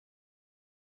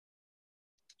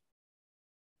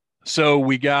 So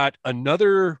we got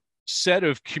another set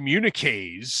of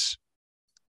communiques,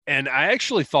 and I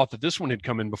actually thought that this one had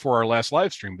come in before our last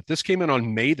live stream, but this came in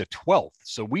on May the 12th.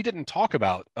 So we didn't talk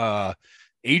about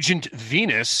Agent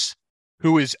Venus,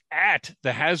 who is at the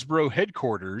Hasbro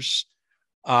headquarters.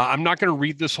 I'm not going to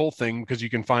read this whole thing because you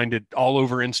can find it all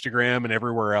over Instagram and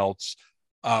everywhere else.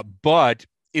 But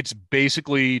it's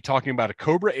basically talking about a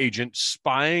Cobra agent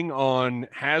spying on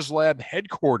HasLab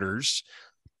headquarters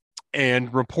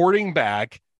and reporting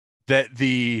back that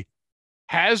the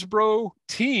Hasbro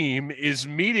team is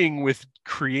meeting with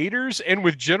creators and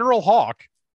with General Hawk,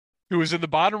 who is in the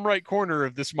bottom right corner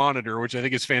of this monitor, which I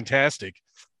think is fantastic.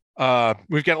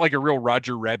 We've got like a real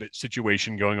Roger Rabbit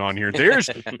situation going on here. There's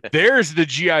the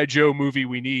G.I. Joe movie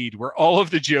we need, where all of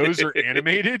the Joes are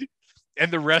animated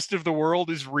and the rest of the world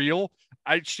is real.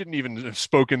 I shouldn't even have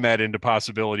spoken that into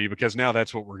possibility, because now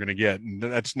that's what we're going to get, and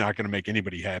that's not going to make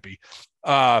anybody happy.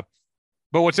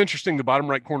 But what's interesting, the bottom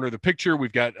right corner of the picture,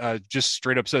 we've got just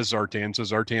straight up says Zartan. So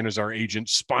Zartan is our agent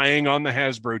spying on the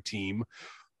Hasbro team.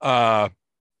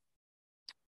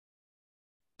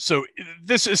 So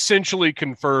this essentially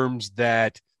confirms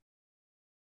that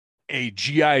a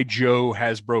G.I. Joe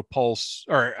Hasbro Pulse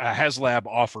or a HasLab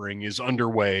offering is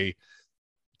underway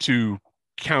to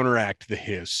counteract the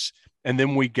hiss. And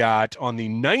then we got on the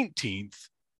 19th,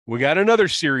 we got another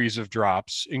series of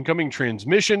drops. Incoming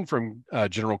transmission from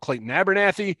General Clayton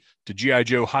Abernathy to G.I.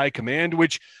 Joe High Command,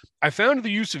 which I found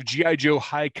the use of G.I. Joe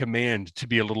High Command to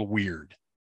be a little weird.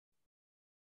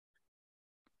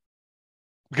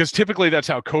 Because typically that's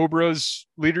how Cobra's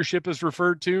leadership is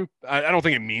referred to. I don't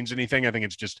think it means anything. I think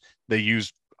it's just they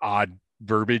use odd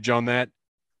verbiage on that.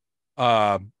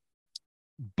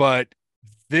 But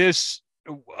this,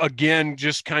 again,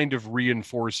 just kind of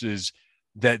reinforces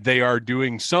that they are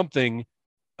doing something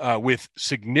with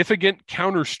significant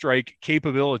counter-strike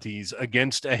capabilities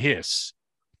against a hiss,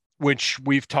 which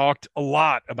we've talked a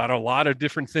lot about, a lot of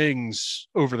different things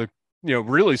over the,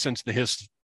 really since the hiss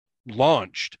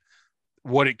launched,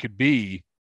 what it could be.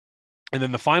 And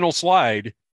then the final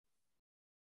slide,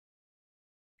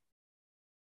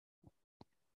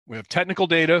 we have technical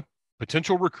data,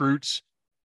 potential recruits,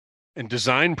 and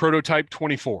design prototype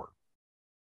 24.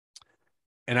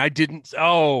 And I didn't.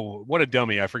 Oh, what a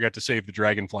dummy. I forgot to save the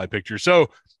Dragonfly picture. So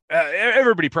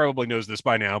everybody probably knows this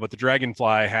by now, but the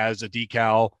Dragonfly has a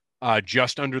decal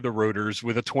just under the rotors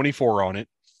with a 24 on it,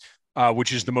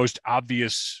 which is the most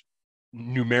obvious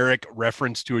numeric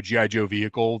reference to a G.I. Joe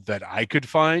vehicle that I could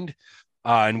find.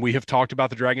 And we have talked about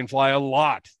the Dragonfly a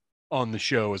lot on the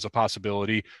show as a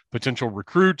possibility. Potential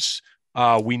recruits.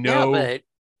 We know. Yeah,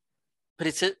 but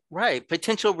it's right.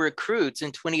 Potential recruits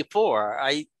in 24.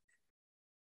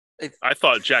 I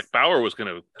thought Jack Bauer was going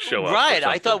to show up. Right.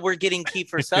 I thought we're getting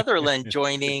Kiefer Sutherland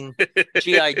joining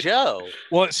G.I. Joe.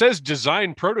 Well, it says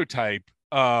design prototype.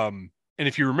 And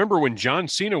if you remember when John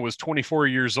Cena was 24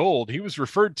 years old, he was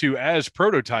referred to as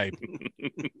prototype.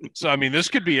 So, I mean, this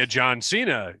could be a John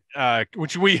Cena,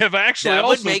 which we have actually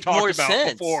also talked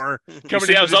about before.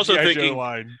 I was also thinking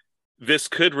line. This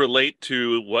could relate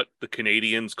to what the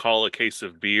Canadians call a case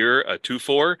of beer, a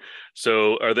 2-4.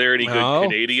 So are there any good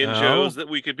Canadian Joes that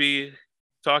we could be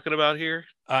talking about here?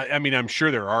 I mean, I'm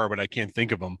sure there are, but I can't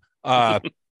think of them.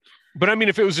 But I mean,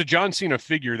 if it was a John Cena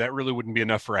figure, that really wouldn't be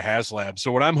enough for a HasLab.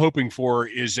 So what I'm hoping for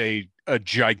is a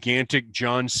gigantic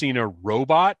John Cena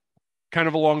robot, kind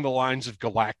of along the lines of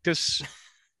Galactus.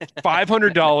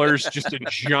 $500, just a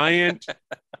giant.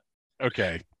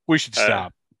 Okay, we should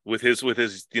stop. With his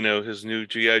his new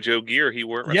G.I. Joe gear he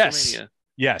wore at WrestleMania.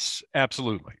 Yes,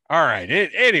 absolutely. All right.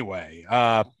 Anyway,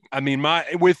 I mean,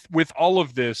 with all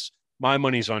of this, my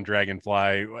money's on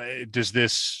Dragonfly.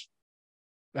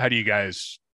 How do you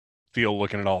guys feel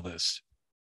looking at all this?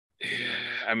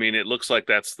 I mean, it looks like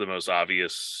that's the most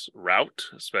obvious route,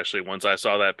 especially once I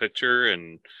saw that picture.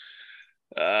 And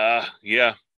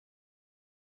yeah.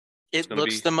 It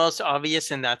looks the most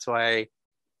obvious, and that's why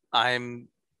I'm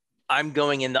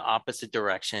going in the opposite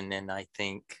direction, and I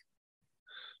think.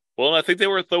 Well, I think they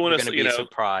were throwing us.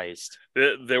 Surprised.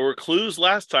 There were clues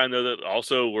last time though that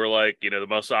also were like, the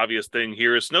most obvious thing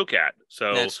here is Snowcat.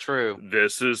 So that's true.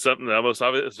 This is something that most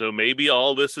obvious. So maybe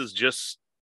all this is just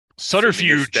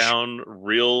subterfuge down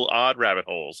real odd rabbit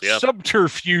holes. Yeah,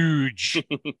 subterfuge,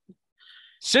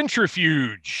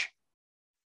 centrifuge.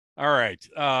 All right.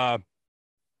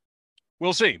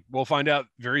 We'll see. We'll find out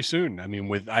very soon. I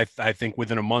mean, I think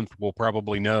within a month we'll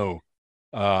probably know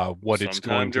what it's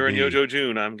going to be. During Yojo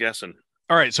June, I'm guessing.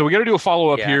 All right, so we got to do a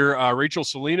follow-up here. Rachel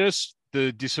Salinas,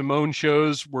 the DeSimone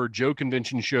shows were Joe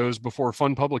convention shows before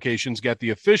Fun Publications got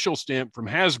the official stamp from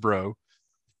Hasbro.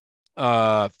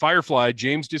 Firefly,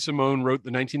 James DeSimone wrote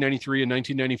the 1993 and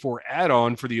 1994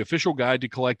 add-on for the official guide to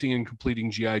collecting and completing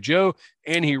G.I. Joe,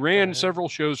 and he ran several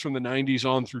shows from the 90s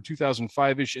on through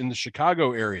 2005-ish in the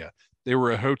Chicago area. They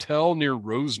were a hotel near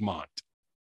Rosemont.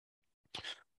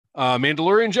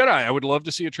 Mandalorian Jedi. I would love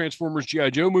to see a Transformers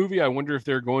G.I. Joe movie. I wonder if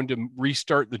they're going to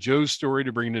restart the Joe story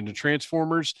to bring it into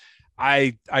Transformers.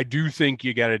 I do think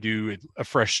you got to do a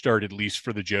fresh start, at least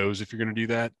for the Joes, if you're going to do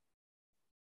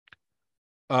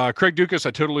that. Craig Dukas,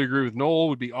 I totally agree with Noel.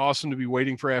 Would be awesome to be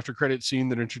waiting for after credit scene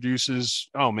that introduces.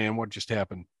 Oh man, what just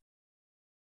happened?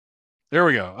 There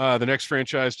we go. The next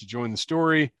franchise to join the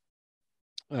story.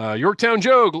 Yorktown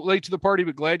Joe, late to the party,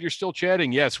 but glad you're still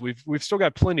chatting. Yes, we've still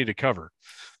got plenty to cover.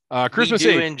 Christmas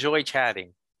we do enjoy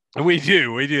chatting. We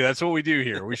do. That's what we do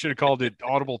here. We should have called it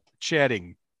Audible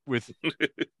Chatting with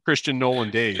Christian, Noel,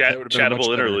 and Dave.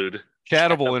 Chattable interlude.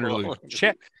 Chattable interlude.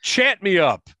 Chat me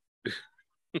up.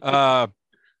 I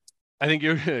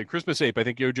think Christmas Ape. I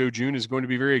think Yojo June is going to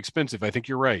be very expensive. I think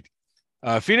you're right.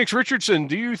 Phoenix Richardson,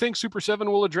 do you think Super 7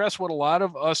 will address what a lot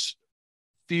of us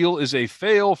feel is a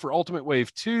fail for Ultimate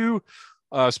Wave 2,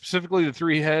 specifically the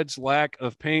three heads, lack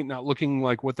of paint, not looking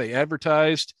like what they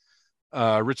advertised?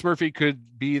 Rich Murphy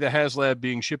could be the HasLab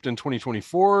being shipped in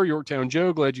 2024. Yorktown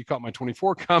Joe, glad you caught my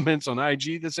 24 comments on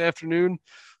IG this afternoon.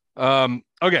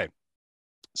 Okay.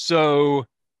 So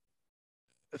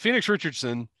Phoenix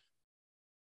Richardson.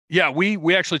 Yeah,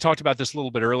 we actually talked about this a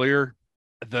little bit earlier.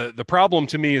 The problem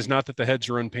to me is not that the heads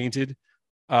are unpainted.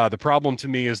 The problem to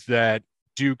me is that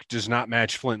Duke does not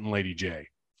match Flint and Lady J.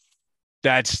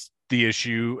 That's the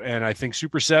issue. And I think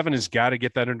Super 7 has got to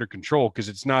get that under control because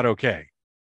it's not okay.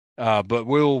 But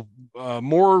we'll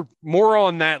more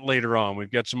on that later on.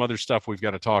 We've got some other stuff we've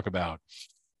got to talk about.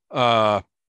 All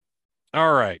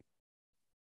right.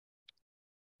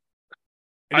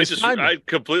 I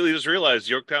completely just realized,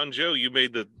 Yorktown Joe, you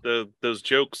made those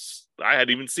jokes. I hadn't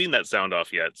even seen that sound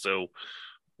off yet. So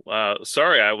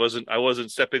sorry, I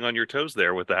wasn't stepping on your toes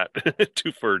there with that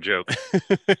two-fur joke.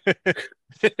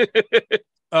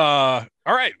 All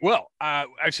right. Well,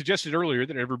 I suggested earlier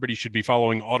that everybody should be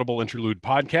following Audible Interlude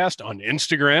Podcast on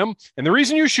Instagram. And the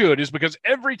reason you should is because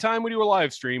every time we do a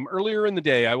live stream earlier in the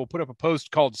day, I will put up a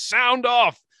post called Sound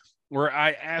Off. where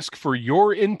I ask for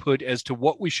your input as to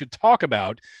what we should talk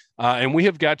about. And we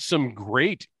have got some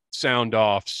great sound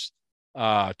offs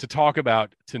to talk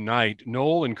about tonight.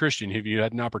 Noel and Christian, have you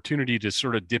had an opportunity to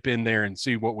sort of dip in there and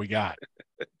see what we got?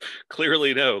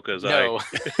 Clearly no, because No.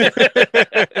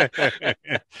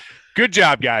 Good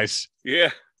job, guys.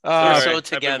 Yeah. So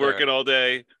I've been working all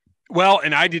day. Well,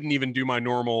 and I didn't even do my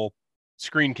normal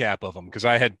screen cap of them because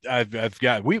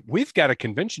we've got a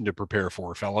convention to prepare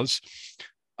for, fellas.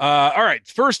 All right,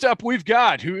 first up we've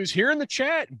got, who is here in the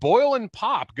chat, Boyle and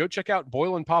Pop. Go check out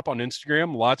Boyle and Pop on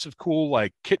Instagram. Lots of cool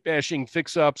like kit bashing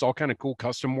fix-ups, all kind of cool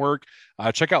custom work.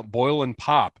 Check out Boyle and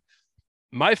Pop.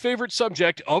 My favorite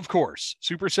subject, of course,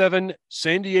 Super 7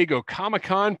 San Diego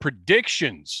Comic-Con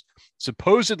predictions.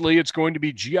 Supposedly it's going to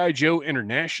be G.I. Joe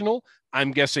International.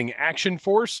 I'm guessing Action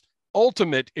Force.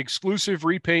 Ultimate exclusive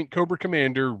repaint Cobra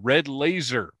Commander Red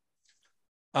Laser.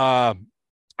 I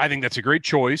think that's a great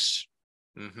choice.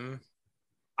 Mm-hmm.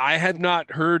 I have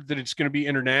not heard that it's going to be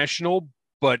international,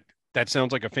 but that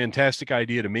sounds like a fantastic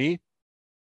idea to me.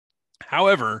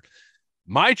 However,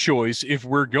 my choice, if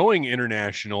we're going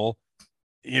international,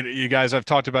 you guys, I've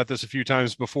talked about this a few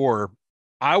times before.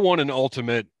 I want an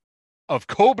ultimate of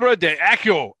Cobra de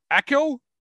Akio. Akio?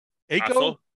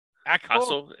 Akio?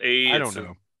 Akio? I don't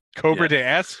know. Cobra de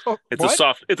Asso? It's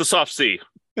a soft C.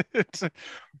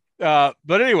 But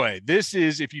anyway, this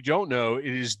is, if you don't know, it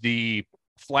is the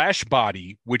Flash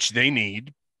body, which they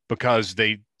need because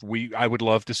I would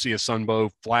love to see a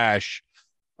Sunbow Flash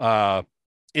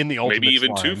in the Ultimate. Maybe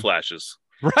even line. 2 Flashes.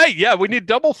 Right, yeah, we need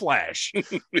double Flash.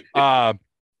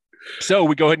 So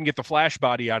we go ahead and get the Flash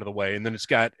body out of the way, and then it's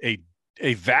got a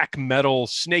vac metal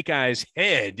Snake Eyes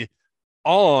head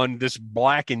on this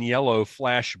black and yellow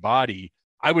Flash body.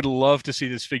 I would love to see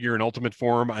this figure in Ultimate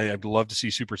form. I'd love to see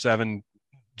Super 7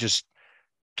 just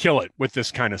kill it with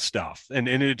this kind of stuff. And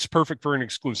it's perfect for an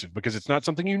exclusive because it's not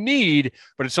something you need,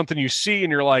 but it's something you see and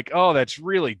you're like, oh, that's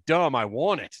really dumb. I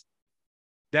want it.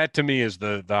 That to me is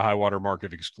the high water mark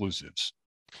of exclusives.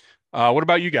 What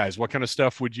about you guys? What kind of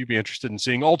stuff would you be interested in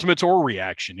seeing? Ultimates or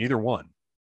Reaction, either one?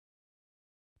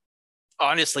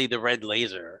 Honestly, the Red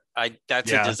Laser.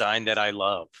 That's a design that I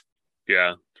love.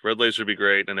 Yeah, Red Laser would be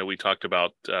great. I know we talked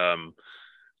about we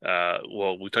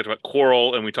talked about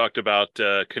Coral and we talked about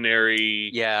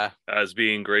Canary as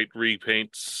being great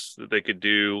repaints that they could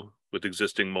do with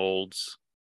existing molds.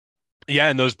 Yeah,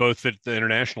 and those both fit the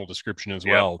international description as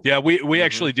well. Yeah, we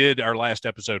actually did our last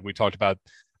episode. We talked about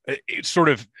it sort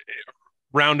of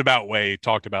roundabout way,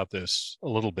 talked about this a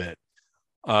little bit.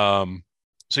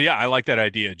 So yeah, I like that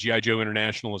idea. G.I. Joe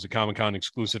International is a Comic-Con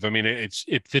exclusive. I mean, it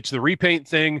fits the repaint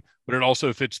thing, but it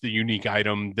also fits the unique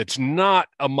item that's not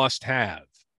a must-have.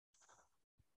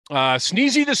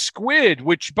 Sneezy the Squid,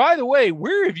 which, by the way,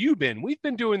 where have you been? We've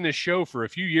been doing this show for a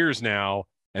few years now,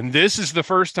 and this is the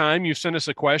first time you've sent us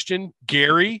a question.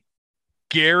 Gary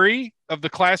of the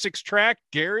Classics track,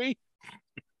 Gary,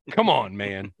 come on,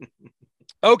 man.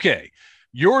 Okay,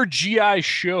 your GI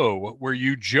show where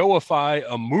you Joeify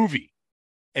a movie.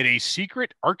 At a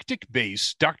secret Arctic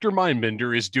base, Dr.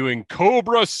 Mindbender is doing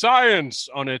Cobra science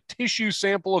on a tissue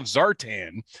sample of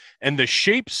Zartan, and the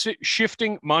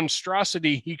shape-shifting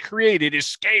monstrosity he created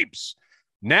escapes.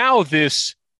 Now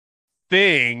this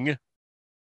thing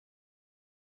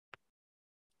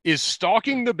is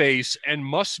stalking the base and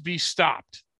must be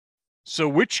stopped. So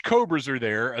which Cobras are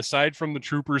there, aside from the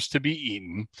troopers to be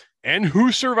eaten, and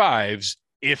who survives,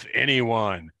 if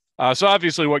anyone? So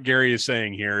obviously what Gary is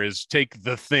saying here is take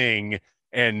the thing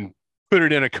and put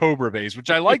it in a Cobra base,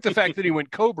 which I like the fact that he went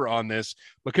Cobra on this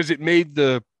because it made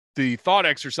the thought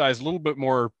exercise a little bit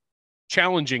more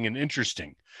challenging and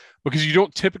interesting because you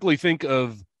don't typically think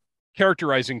of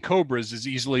characterizing Cobras as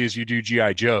easily as you do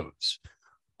G.I. Joes.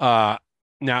 Now,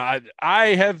 I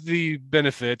have the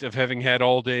benefit of having had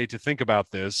all day to think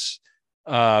about this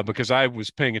because I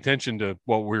was paying attention to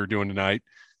what we were doing tonight.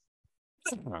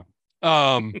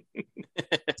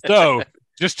 So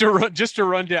just to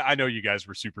run down, I know you guys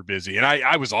were super busy and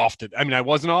I was off I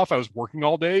wasn't off. I was working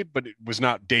all day, but it was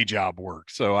not day job work.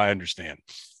 So I understand.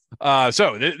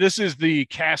 So this is the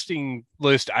casting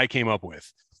list I came up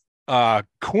with.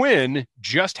 Quinn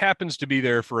just happens to be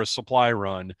there for a supply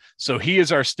run. So he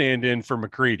is our stand-in for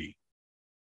McCready.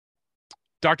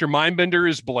 Dr. Mindbender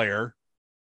is Blair.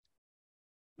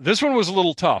 This one was a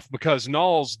little tough because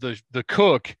Knowles, the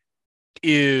cook,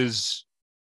 he's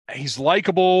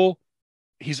likable.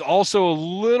 He's also a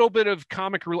little bit of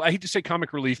comic relief. I hate to say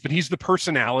comic relief, but he's the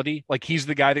personality. Like he's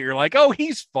the guy that you're like, oh,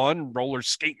 he's fun, roller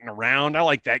skating around. I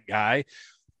like that guy.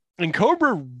 And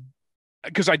Cobra,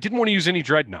 because I didn't want to use any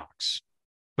Dreadnoks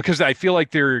because I feel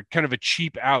like they're kind of a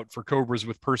cheap out for Cobras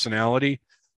with personality.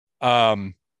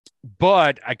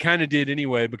 But I kind of did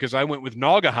anyway because I went with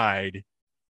Naugahyde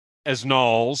as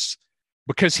Nulls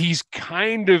because he's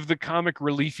kind of the comic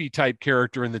reliefy type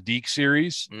character in the Deke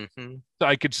series. Mm-hmm. So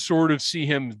I could sort of see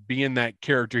him being that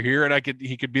character here, and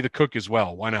he could be the cook as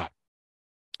well. Why not?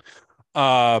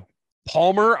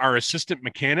 Palmer, our assistant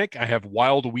mechanic, I have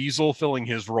Wild Weasel filling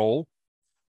his role.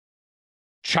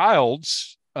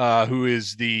 Childs, who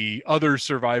is the other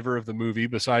survivor of the movie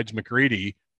besides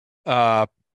McCready, I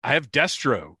have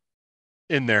Destro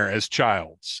in there as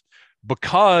Childs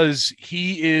because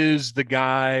he is the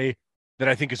guy that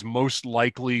I think is most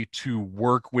likely to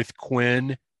work with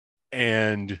Quinn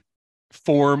and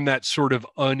form that sort of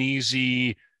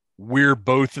uneasy, we're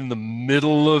both in the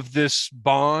middle of this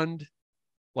bond.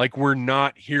 Like, we're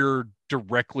not here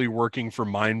directly working for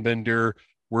Mindbender.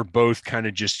 We're both kind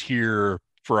of just here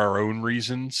for our own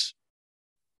reasons.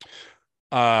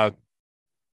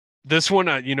 This one,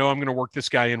 I'm going to work this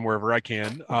guy in wherever I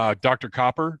can. Dr.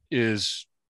 Copper is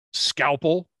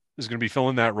Scalpel, is going to be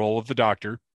filling that role of the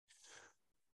doctor.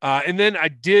 And then I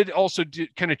did also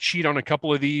kind of cheat on a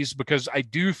couple of these because I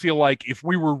do feel like if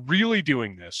we were really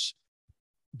doing this,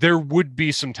 there would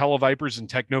be some Televipers and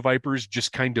Technovipers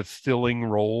just kind of filling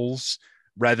roles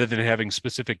rather than having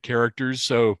specific characters.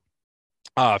 So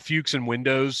Fuchs and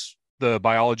Windows, the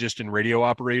biologist and radio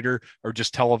operator, are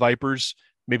just Televipers.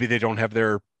 Maybe they don't have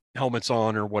their helmets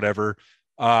on or whatever.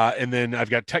 And then I've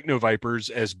got Technovipers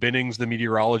as Bennings, the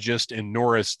meteorologist, and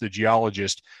Norris, the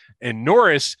geologist. And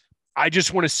Norris, I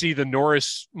just want to see the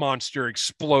Norris monster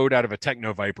explode out of a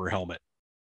Technoviper helmet.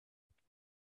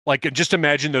 Like, just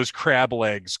imagine those crab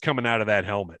legs coming out of that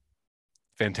helmet.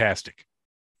 Fantastic.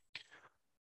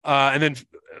 And then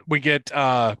we get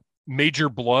Major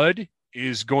Blood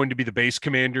is going to be the base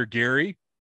commander, Gary,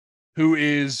 who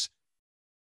is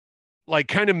like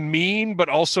kind of mean, but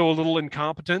also a little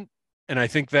incompetent. And I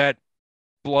think that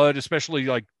Blood, especially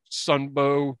like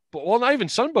Sunbow, well, not even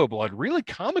Sunbow Blood, really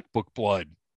comic book Blood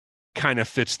kind of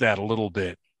fits that a little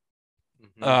bit.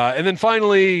 Mm-hmm. And then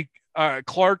finally,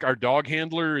 Clark, our dog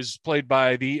handler, is played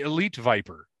by the Elite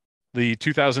Viper, the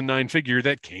 2009 figure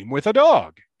that came with a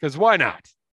dog, because why not?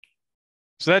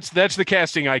 So that's the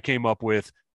casting I came up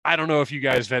with. I don't know if you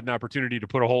guys have had an opportunity to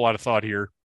put a whole lot of thought here.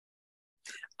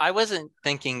 I wasn't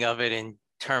thinking of it in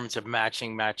terms of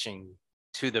matching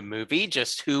to the movie,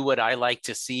 just who would I like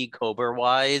to see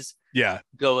Cobra-wise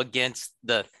go against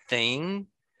the Thing.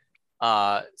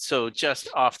 So just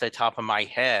off the top of my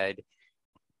head,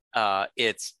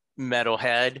 it's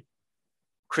Metalhead,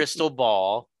 Crystal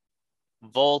Ball,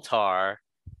 Voltar,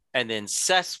 and then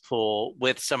Cesspool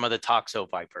with some of the Toxo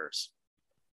Vipers.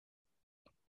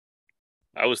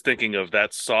 I was thinking of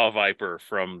that Saw Viper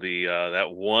from the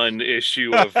that one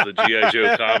issue of the G.I.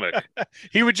 Joe comic.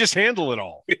 He would just handle it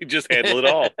all. He'd just handle it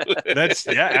all.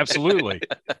 Absolutely.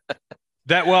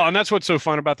 And that's what's so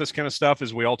fun about this kind of stuff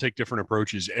is we all take different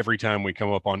approaches every time we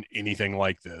come up on anything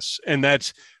like this. And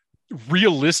that's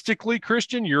realistically,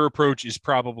 Christian, your approach is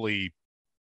probably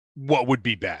what would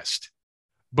be best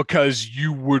because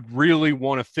you would really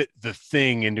want to fit the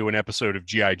Thing into an episode of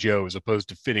G.I. Joe as opposed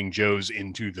to fitting Joe's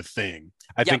into the Thing.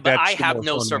 I think that's I have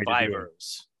no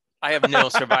survivors. I have no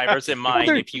survivors in mind.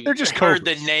 If you just heard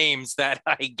the names that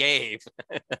I gave.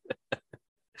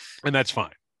 And that's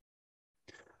fine.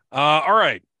 All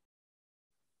right.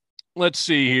 Let's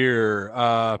see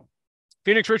here.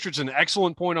 Phoenix Richardson,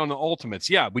 excellent point on the Ultimates.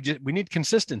 Yeah, we need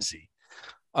consistency.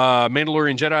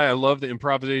 Mandalorian Jedi, I love the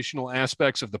improvisational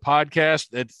aspects of the podcast.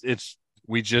 It's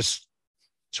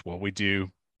what we do.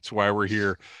 It's why we're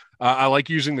here. I like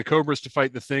using the Cobras to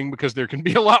fight the Thing because there can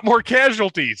be a lot more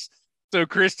casualties. So,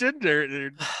 Kristen,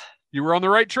 you were on the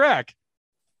right track.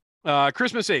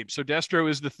 Christmas Ape. So Destro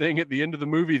is the Thing at the end of the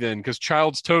movie then, because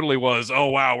Childs totally was. Oh,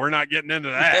 wow, we're not getting into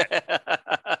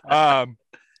that.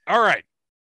 All right.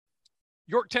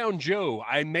 Yorktown Joe,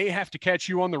 I may have to catch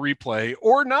you on the replay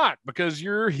or not because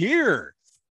you're here.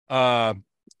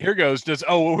 Here goes.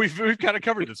 We've kind of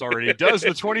covered this already. Does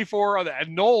the 24 on the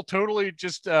Noel totally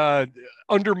just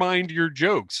undermined your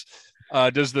jokes?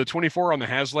 Does the 24 on the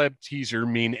HasLab teaser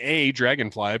mean A,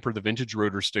 Dragonfly per the vintage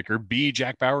rotor sticker, B,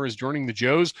 Jack Bauer is joining the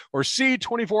Joes, or C,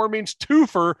 24 means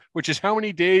twofer, which is how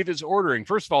many Dave is ordering?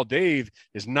 First of all, Dave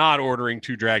is not ordering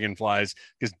 2 Dragonflies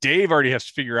because Dave already has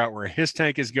to figure out where his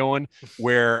tank is going,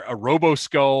 where a Robo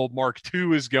Skull Mark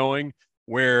II is going,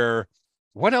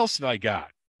 what else have I got?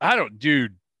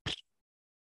 Dude,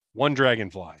 1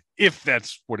 Dragonfly, if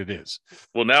that's what it is.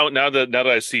 Well, now that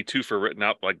I see twofer written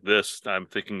out like this, I'm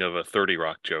thinking of a 30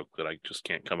 Rock joke that I just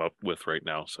can't come up with right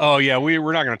now. So. Oh yeah,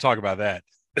 we're not going to talk about that.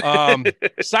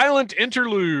 Silent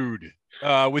Interlude.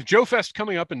 With Joe Fest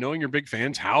coming up and knowing you're big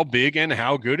fans, how big and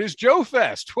how good is Joe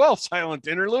Fest? Well, Silent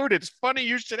Interlude, it's funny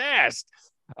you should ask.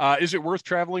 Is it worth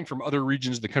traveling from other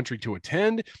regions of the country to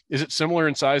attend? Is it similar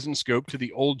in size and scope to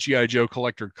the old G.I. Joe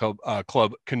Collector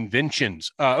Club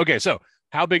conventions? Okay, so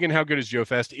how big and how good is Joe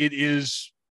Fest? It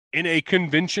is in a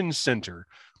convention center.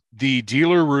 The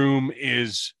dealer room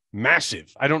is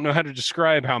massive. I don't know how to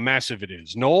describe how massive it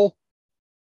is. Noel?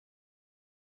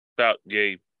 About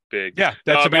yay big. Yeah,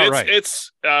 that's about right.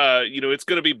 It's it's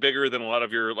going to be bigger than a lot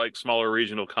of your like smaller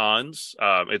regional cons.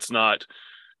 It's not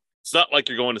like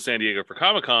you're going to San Diego for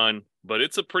Comic-Con, but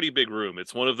it's a pretty big room.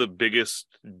 It's one of the biggest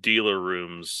dealer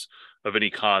rooms of any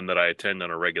con that I attend on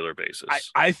a regular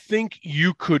basis. I think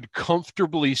you could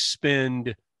comfortably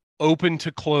spend open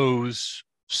to close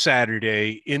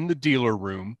Saturday in the dealer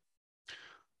room,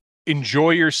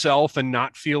 enjoy yourself and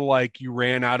not feel like you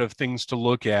ran out of things to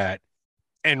look at,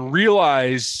 and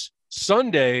realize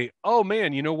Sunday, oh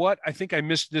man, you know what? I think I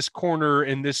missed this corner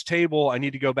in this table. I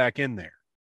need to go back in there.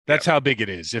 That's how big it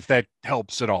is, if that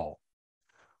helps at all.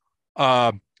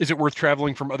 Is it worth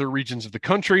traveling from other regions of the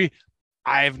country?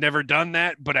 I've never done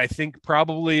that, but I think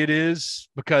probably it is,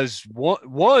 because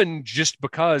just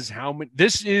because how many,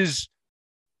 this is,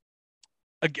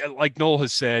 like Noel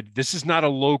has said, this is not a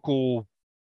local,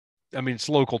 I mean, it's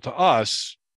local to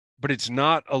us, but it's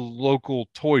not a local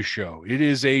toy show. It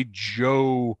is a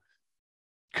Joe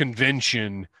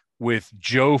convention with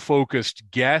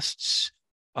Joe-focused guests.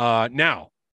 Now,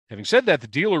 having said that, the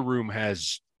dealer room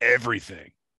has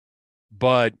everything,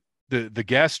 but the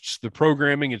guests, the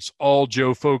programming, it's all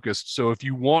Joe focused. So if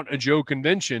you want a Joe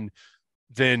convention,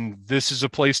 then this is a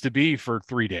place to be for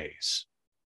 3 days.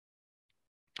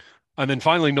 And then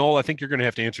finally, Noel, I think you're going to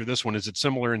have to answer this one. Is it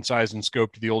similar in size and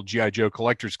scope to the old G.I. Joe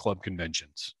Collectors Club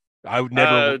conventions? I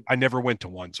never went to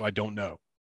one, so I don't know.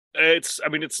 It's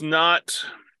not.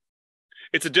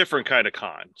 It's a different kind of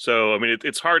con. So, I mean,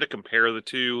 it's hard to compare the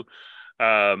two.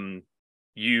 Of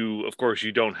course,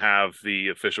 you don't have the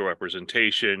official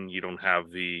representation. You don't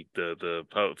have the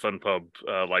Fun Pub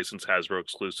license Hasbro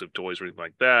exclusive toys or anything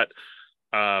like that.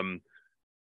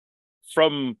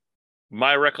 From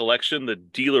my recollection, the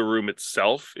dealer room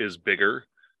itself is bigger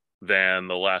than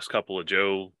the last couple of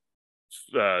Joe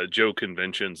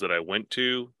conventions that I went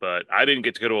to, but I didn't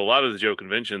get to go to a lot of the Joe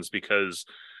conventions because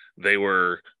they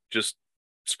were just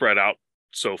spread out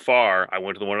so far. I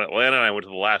went to the one in Atlanta, and I went to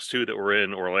the last two that were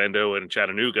in Orlando and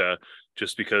Chattanooga,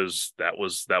 just because that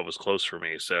was close for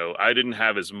me. So I didn't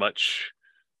have as much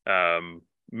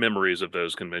memories of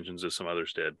those conventions as some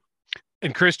others did.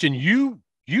 And Christian, you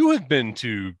have been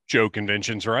to Joe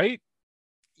conventions, right?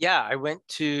 Yeah, I went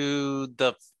to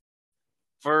the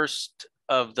first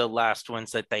of the last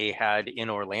ones that they had in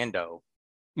Orlando.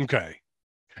 Okay.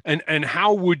 And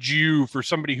how would you, for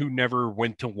somebody who never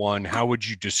went to one, how would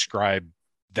you describe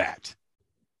that?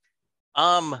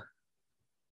 Gosh,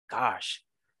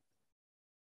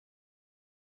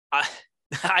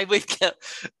 I would.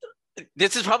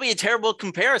 This is probably a terrible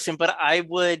comparison, but I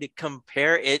would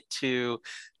compare it to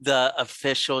the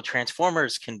official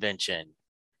Transformers convention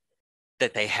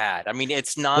that they had. I mean,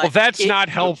 it's not. Well, that's not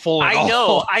helpful at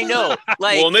all. I know.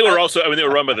 Like, well, and they were also. I mean, they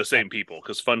were run by the same people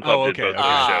because Fun Pub did both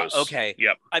their shows. Okay.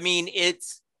 Yep. I mean,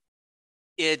 it's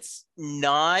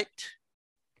not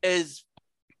as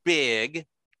big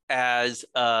as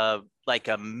like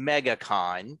a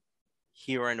MegaCon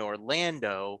here in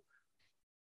Orlando,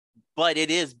 but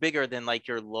it is bigger than like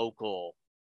your local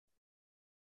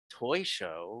toy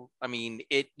show. I mean,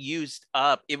 it used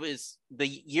up, it was the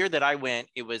year that I went,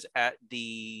 it was at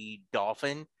the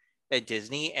Dolphin at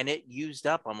Disney, and it used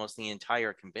up almost the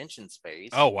entire convention space.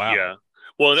 Oh, wow. Yeah.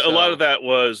 Well, a lot of that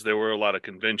was, there were a lot of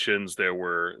conventions.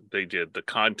 They did the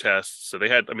contests. So they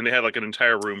had like an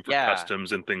entire room for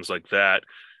customs and things like that.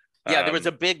 Yeah, there was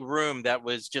a big room that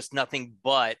was just nothing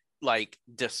but like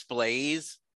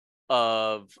displays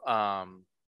of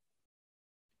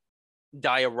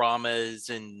dioramas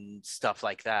and stuff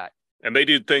like that. And they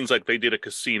did things like they did a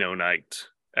casino night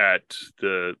at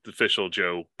the official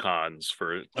Joe cons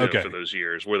for those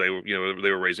years, where they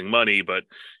were raising money, but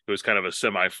it was kind of a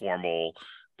semi-formal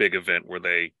big event where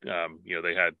they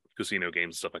they had casino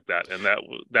games and stuff like that. And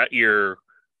that year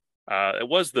it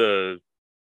was the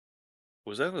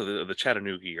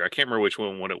Chattanooga year. I can't remember which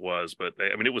one it was, but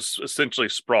it was essentially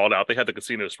sprawled out. They had the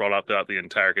casino sprawled out throughout the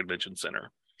entire convention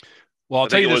center. Well, I'll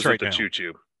tell you this right now.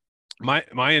 Choo-choo.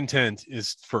 My intent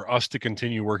is for us to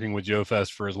continue working with Joe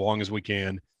Fest for as long as we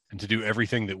can, and to do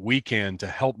everything that we can to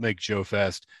help make Joe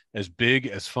Fest as big,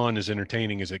 as fun, as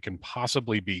entertaining as it can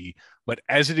possibly be. But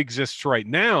as it exists right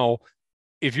now,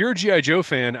 if you're a G.I. Joe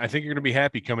fan, I think you're going to be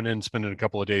happy coming in and spending a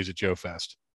couple of days at Joe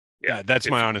Fest. Yeah, that's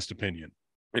my honest opinion.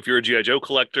 If you're a G.I. Joe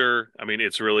collector, I mean,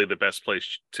 it's really the best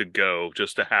place to go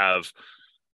just to have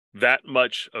that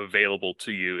much available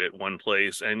to you at one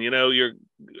place. And, you're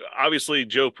obviously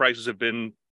Joe prices have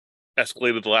been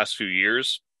escalated the last few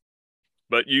years,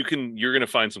 but you're going to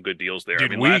find some good deals there.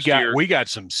 Dude, we got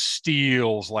some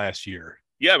steals last year.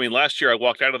 Yeah. I mean, last year I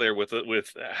walked out of there with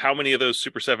how many of those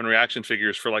Super 7 reaction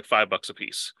figures for like $5 a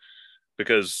piece,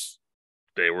 because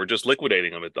they were just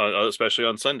liquidating them, especially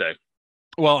on Sunday.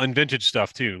 Well, and vintage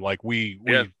stuff too. Like we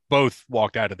both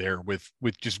walked out of there with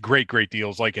just great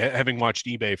deals. Like having watched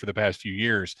eBay for the past few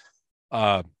years,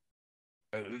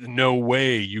 no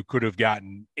way you could have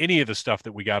gotten any of the stuff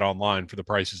that we got online for the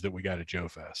prices that we got at Joe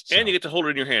Fest. So. And you get to hold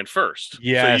it in your hand first.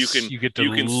 Yes, so you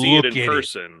can see it in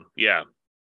person. Yeah.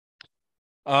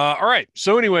 All right.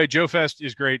 So anyway, Joe Fest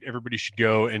is great. Everybody should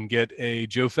go and get a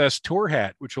Joe Fest tour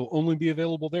hat, which will only be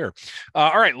available there.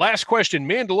 All right. Last question.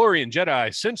 Mandalorian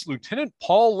Jedi, since Lieutenant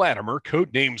Paul Latimer,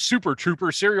 codenamed Super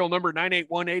Trooper, serial number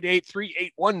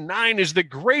 981883819, is the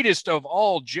greatest of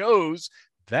all Joes.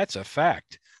 That's a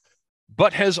fact.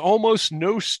 But has almost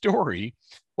no story.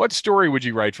 What story would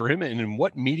you write for him, and in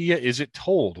what media is it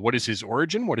told? What is his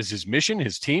origin? What is his mission,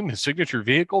 his team, his signature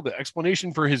vehicle, the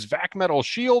explanation for his vac metal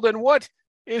shield, and what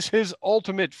is his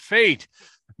ultimate fate?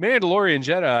 Mandalorian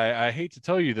Jedi, I hate to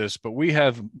tell you this, but we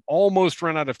have almost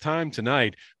run out of time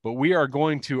tonight, but we are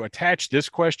going to attach this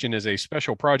question as a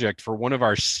special project for one of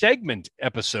our segment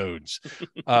episodes.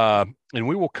 And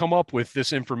we will come up with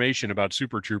this information about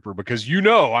Super Trooper, because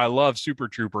I love Super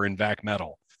Trooper and vac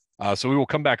metal. So we will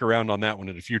come back around on that one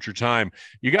at a future time.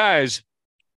 You guys,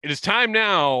 it is time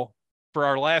now for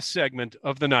our last segment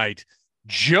of the night,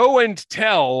 Joe and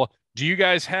Tell. Do you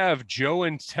guys have Joe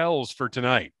and Tells for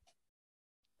tonight?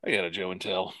 I got a Joe and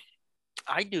Tell.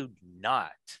 I do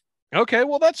not. Okay,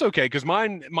 well that's okay, because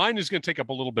mine is going to take up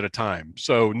a little bit of time.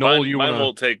 So Noel, mine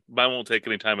won't take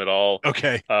any time at all.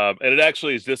 Okay, and it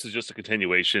actually is. This is just a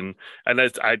continuation, and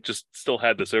I just still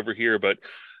had this over here. But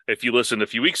if you listened a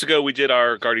few weeks ago, we did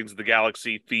our Guardians of the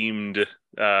Galaxy themed,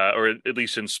 or at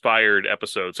least inspired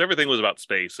episode. So everything was about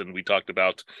space, and we talked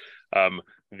about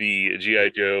the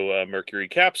G.I. Joe Mercury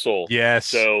capsule. Yes.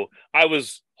 So I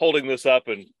was holding this up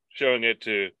and showing it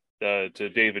to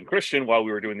Dave and Christian while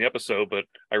we were doing the episode, but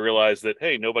I realized that,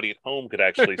 hey, nobody at home could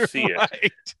actually see right.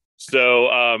 it. So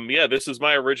this is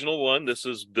my original one. This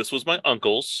was my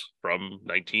uncle's from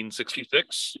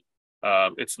 1966.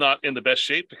 It's not in the best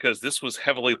shape because this was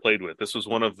heavily played with. This was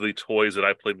one of the toys that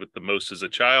I played with the most as a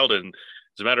child, and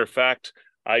as a matter of fact,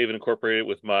 I even incorporated it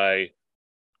with my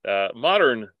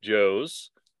modern Joes,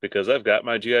 because I've got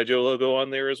my G.I. Joe logo on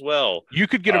there as well. You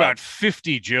could get about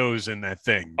 50 Joes in that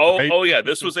thing. Right? Oh yeah,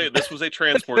 this was a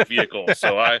transport vehicle.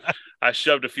 So I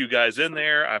shoved a few guys in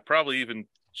there. I probably even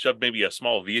shoved maybe a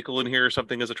small vehicle in here or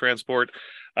something as a transport.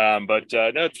 No,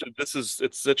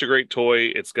 it's such a great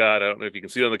toy. It's got, I don't know if you can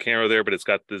see it on the camera there, but it's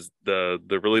got the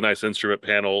really nice instrument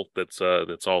panel that's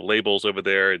all labels over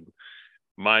there, and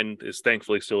mine is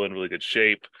thankfully still in really good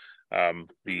shape.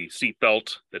 The seat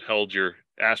belt that held your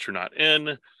astronaut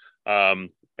in, and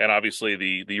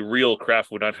obviously the real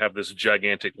craft would not have this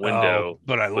gigantic window.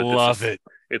 But I love it.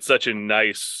 It's such a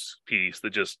nice piece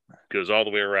that just goes all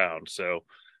the way around. So,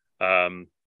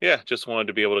 just wanted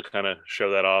to be able to kind of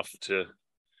show that off, because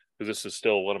this is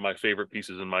still one of my favorite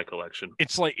pieces in my collection.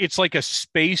 It's like a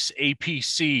space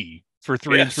APC for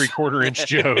 3 3/4 inch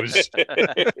Joes.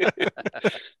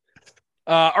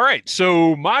 All right,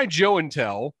 so my Joe and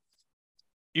Tell.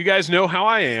 You guys know how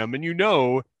I am,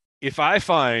 and if I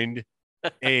find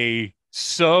a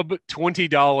sub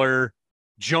 $20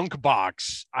 junk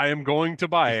box, I am going to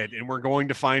buy it, and we're going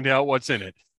to find out what's in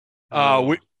it.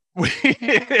 Don't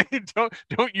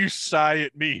you sigh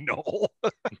at me, Noel.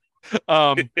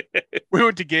 We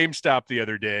went to GameStop the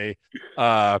other day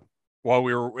while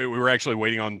we were actually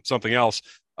waiting on something else.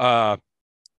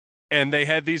 And they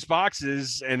had these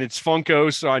boxes, and it's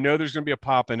Funko, so I know there's going to be a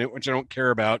pop in it, which I don't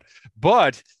care about.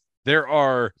 But there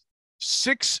are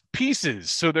 6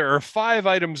 pieces, so there are 5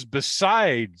 items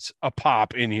besides a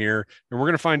pop in here, and we're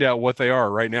going to find out what they are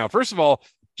right now. First of all,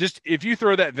 just if you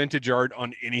throw that vintage art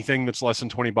on anything that's less than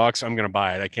 $20, I'm going to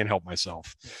buy it. I can't help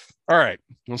myself. All right,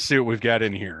 let's see what we've got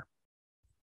in here.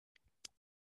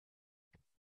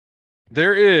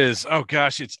 There is, oh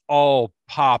gosh, it's all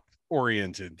pop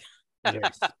oriented.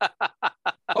 Yes.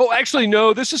 Oh, actually,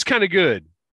 no, this is kind of good.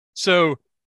 So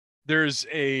there's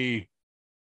a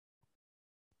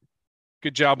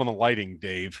good job on the lighting,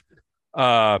 Dave.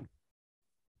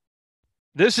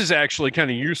 This is actually kind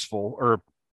of useful, or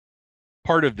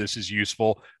part of this is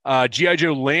useful. G.I.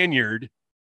 Joe lanyard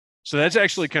So that's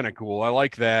actually kind of cool. I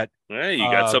like that. Yeah,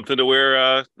 you got something to wear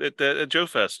at Joe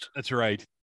Fest. That's right.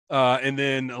 And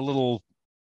then a little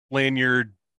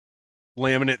lanyard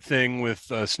laminate thing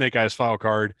with Snake Eyes file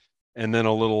card, and then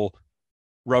a little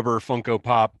rubber Funko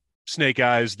Pop Snake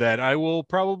Eyes that I will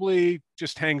probably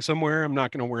just hang somewhere. I'm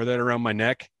not going to wear that around my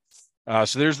neck.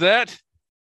 So there's that.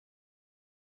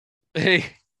 Hey.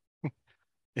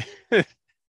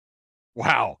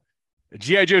 Wow. A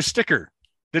G.I. Joe sticker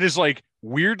that is like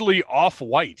weirdly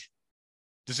off-white.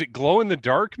 Does it glow in the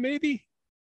dark, maybe?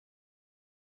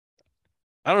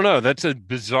 I don't know. That's a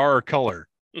bizarre color.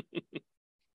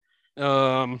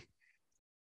 Ooh,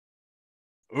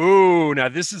 now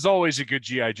this is always a good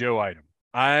G.I. Joe item.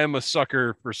 I'm a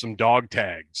sucker for some dog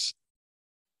tags.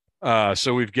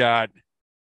 So we've got,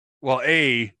 well,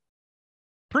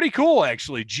 pretty cool,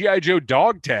 actually. G.I. Joe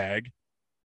dog tag.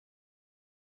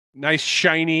 Nice,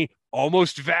 shiny,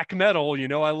 almost vac metal. You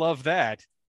know, I love that.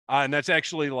 And that's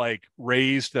actually like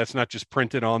raised. That's not just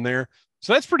printed on there.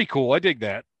 So that's pretty cool. I dig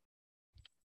that.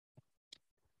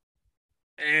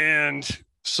 And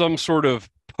some sort of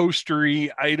postery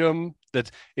item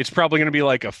it's probably going to be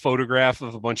like a photograph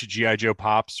of a bunch of G.I. Joe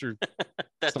pops or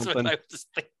that's something. What I was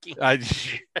thinking.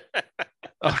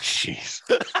 Oh, jeez.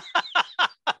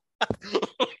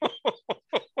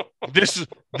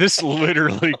 This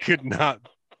literally could not.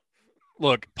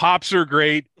 Look, pops are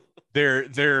great.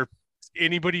 They're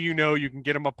anybody you know, you can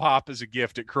get them a pop as a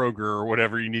gift at Kroger or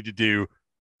whatever you need to do.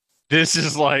 This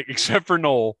is like, except for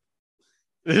Noel,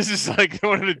 this is like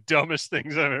one of the dumbest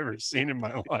things I've ever seen in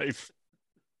my life.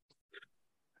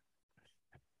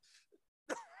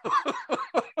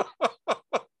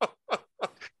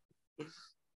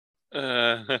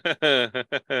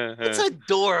 It's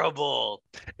adorable.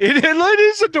 It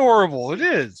is adorable. It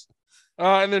is.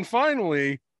 And then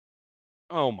finally,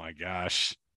 oh my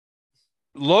gosh,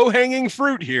 low-hanging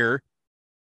fruit here.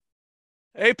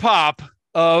 A pop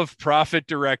of Prophet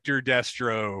Director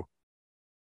Destro.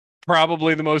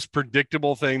 Probably the most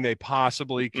predictable thing they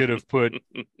possibly could have put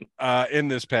in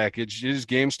this package. It is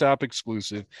GameStop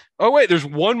exclusive. Oh, wait, there's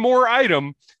one more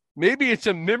item. Maybe it's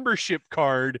a membership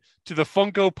card to the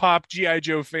Funko Pop G.I.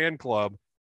 Joe fan club.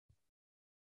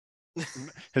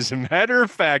 As a matter of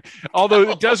fact,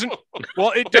 although it doesn't,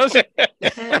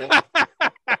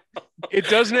 it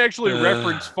doesn't actually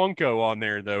reference Funko on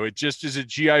there, though. It just is a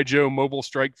G.I. Joe Mobile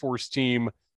Strike Force team.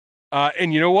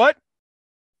 And you know what?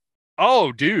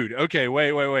 Oh, dude. Okay,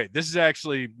 wait. This is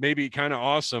actually maybe kind of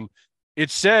awesome.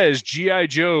 It says G.I.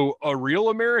 Joe, a real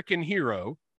American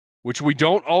hero, which we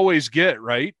don't always get,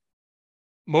 right?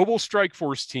 Mobile Strike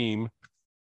Force team.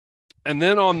 And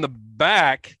then on the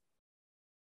back,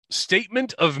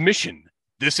 statement of mission.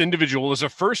 This individual is a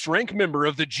first-rank member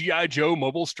of the G.I. Joe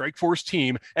Mobile Strike Force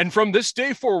team, and from this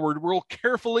day forward will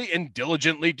carefully and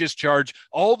diligently discharge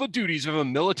all the duties of a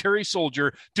military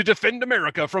soldier to defend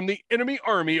America from the enemy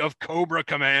army of Cobra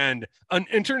Command, an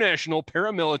international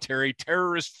paramilitary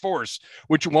terrorist force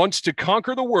which wants to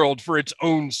conquer the world for its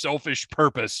own selfish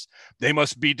purpose. They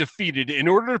must be defeated in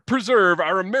order to preserve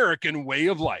our American way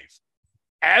of life.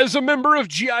 As a member of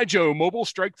G.I. Joe Mobile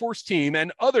Strike Force team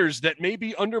and others that may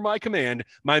be under my command,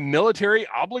 my military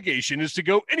obligation is to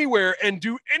go anywhere and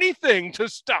do anything to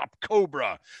stop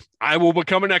Cobra. I will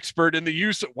become an expert in the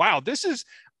use of... Wow, this is...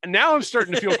 Now I'm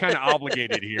starting to feel kind of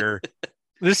obligated here.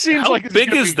 This seems How like...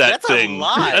 big is that thing?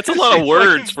 That's a lot of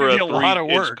words for a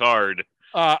 3-inch card.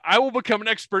 I will become an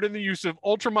expert in the use of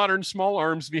ultra-modern small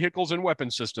arms, vehicles, and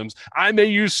weapon systems. I may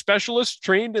use specialists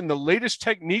trained in the latest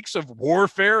techniques of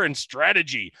warfare and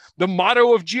strategy. The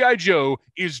motto of G.I. Joe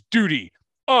is duty,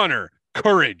 honor,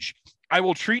 courage. I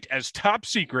will treat as top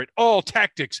secret all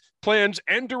tactics, plans,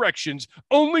 and directions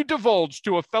only divulged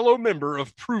to a fellow member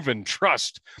of proven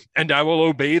trust. And I will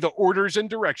obey the orders and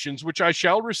directions which I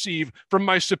shall receive from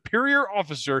my superior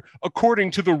officer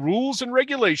according to the rules and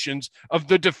regulations of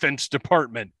the Defense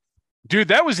Department. Dude,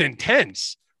 that was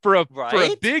intense for a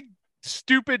big,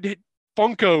 stupid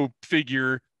Funko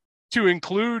figure to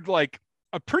include like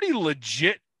a pretty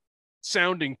legit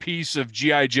sounding piece of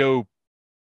G.I. Joe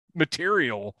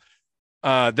material.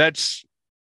 That's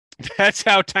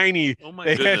how tiny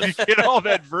they had to get all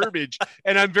that verbiage.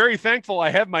 And I'm very thankful I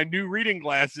have my new reading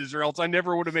glasses, or else I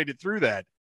never would have made it through that.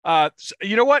 So,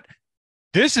 you know what?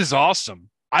 This is awesome.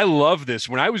 I love this.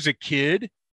 When I was a kid,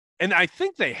 and I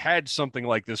think they had something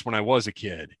like this when I was a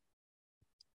kid,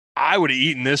 I would have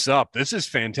eaten this up. This is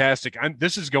fantastic.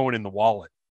 This is going in the wallet.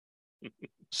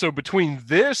 So between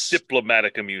this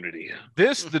diplomatic immunity,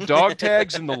 the dog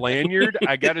tags, and the lanyard,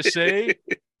 I got to say,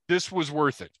 this was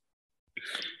worth it.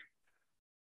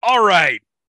 All right.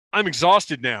 I'm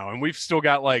exhausted now, and we've still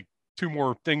got like 2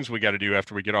 more things we got to do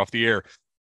after we get off the air.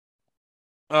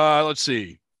 Let's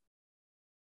see.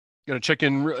 Got to check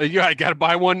in. Yeah, I got to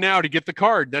buy one now to get the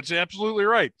card. That's absolutely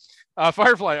right.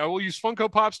 Firefly, I will use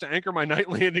Funko Pops to anchor my night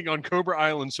landing on Cobra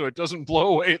Island so it doesn't blow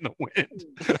away in the wind.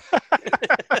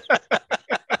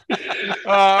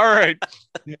 All right.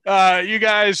 You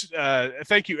guys,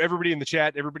 thank you, everybody in the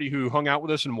chat, everybody who hung out with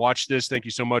us and watched this. Thank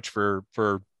you so much for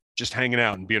just hanging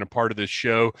out and being a part of this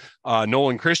show. Noel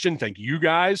and Christian, thank you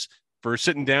guys for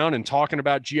sitting down and talking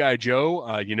about G.I.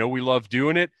 Joe. We love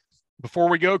doing it. Before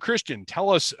we go, Christian, tell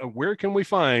us where can we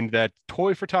find that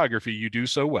toy photography you do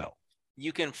so well?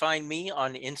 You can find me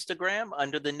on Instagram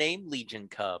under the name Legion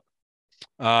Cub.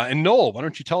 And Noel, why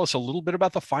don't you tell us a little bit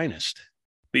about The Finest?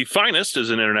 The Finest is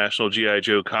an international G.I.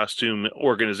 Joe costume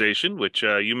organization, which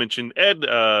you mentioned, Ed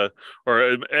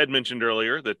mentioned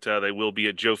earlier that they will be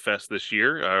at Joe Fest this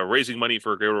year, raising money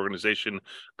for a great organization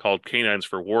called Canines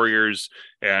for Warriors,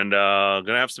 and going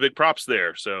to have some big props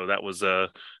there. So that was the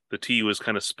tea was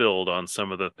kind of spilled on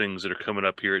some of the things that are coming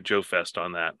up here at Joe Fest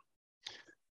on that.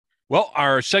 Well,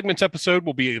 our segments episode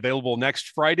will be available next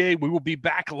Friday. We will be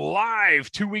back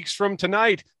live 2 weeks from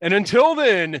tonight. And until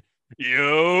then,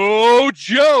 Yo,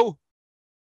 Joe.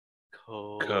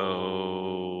 Cobra.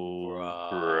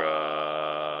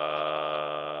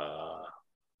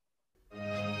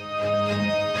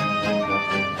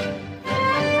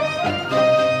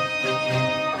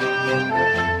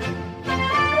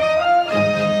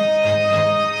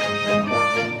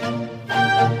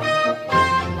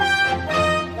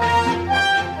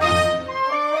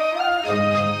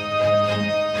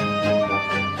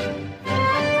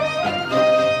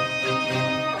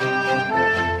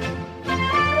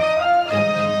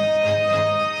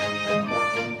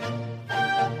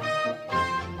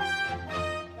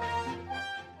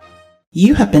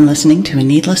 You have been listening to a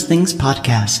Needless Things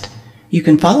podcast. You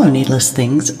can follow Needless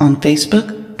Things on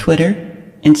Facebook, Twitter,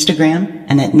 Instagram,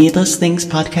 and at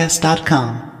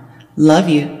needlessthingspodcast.com. Love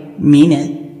you. Mean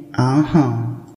it. Uh-huh.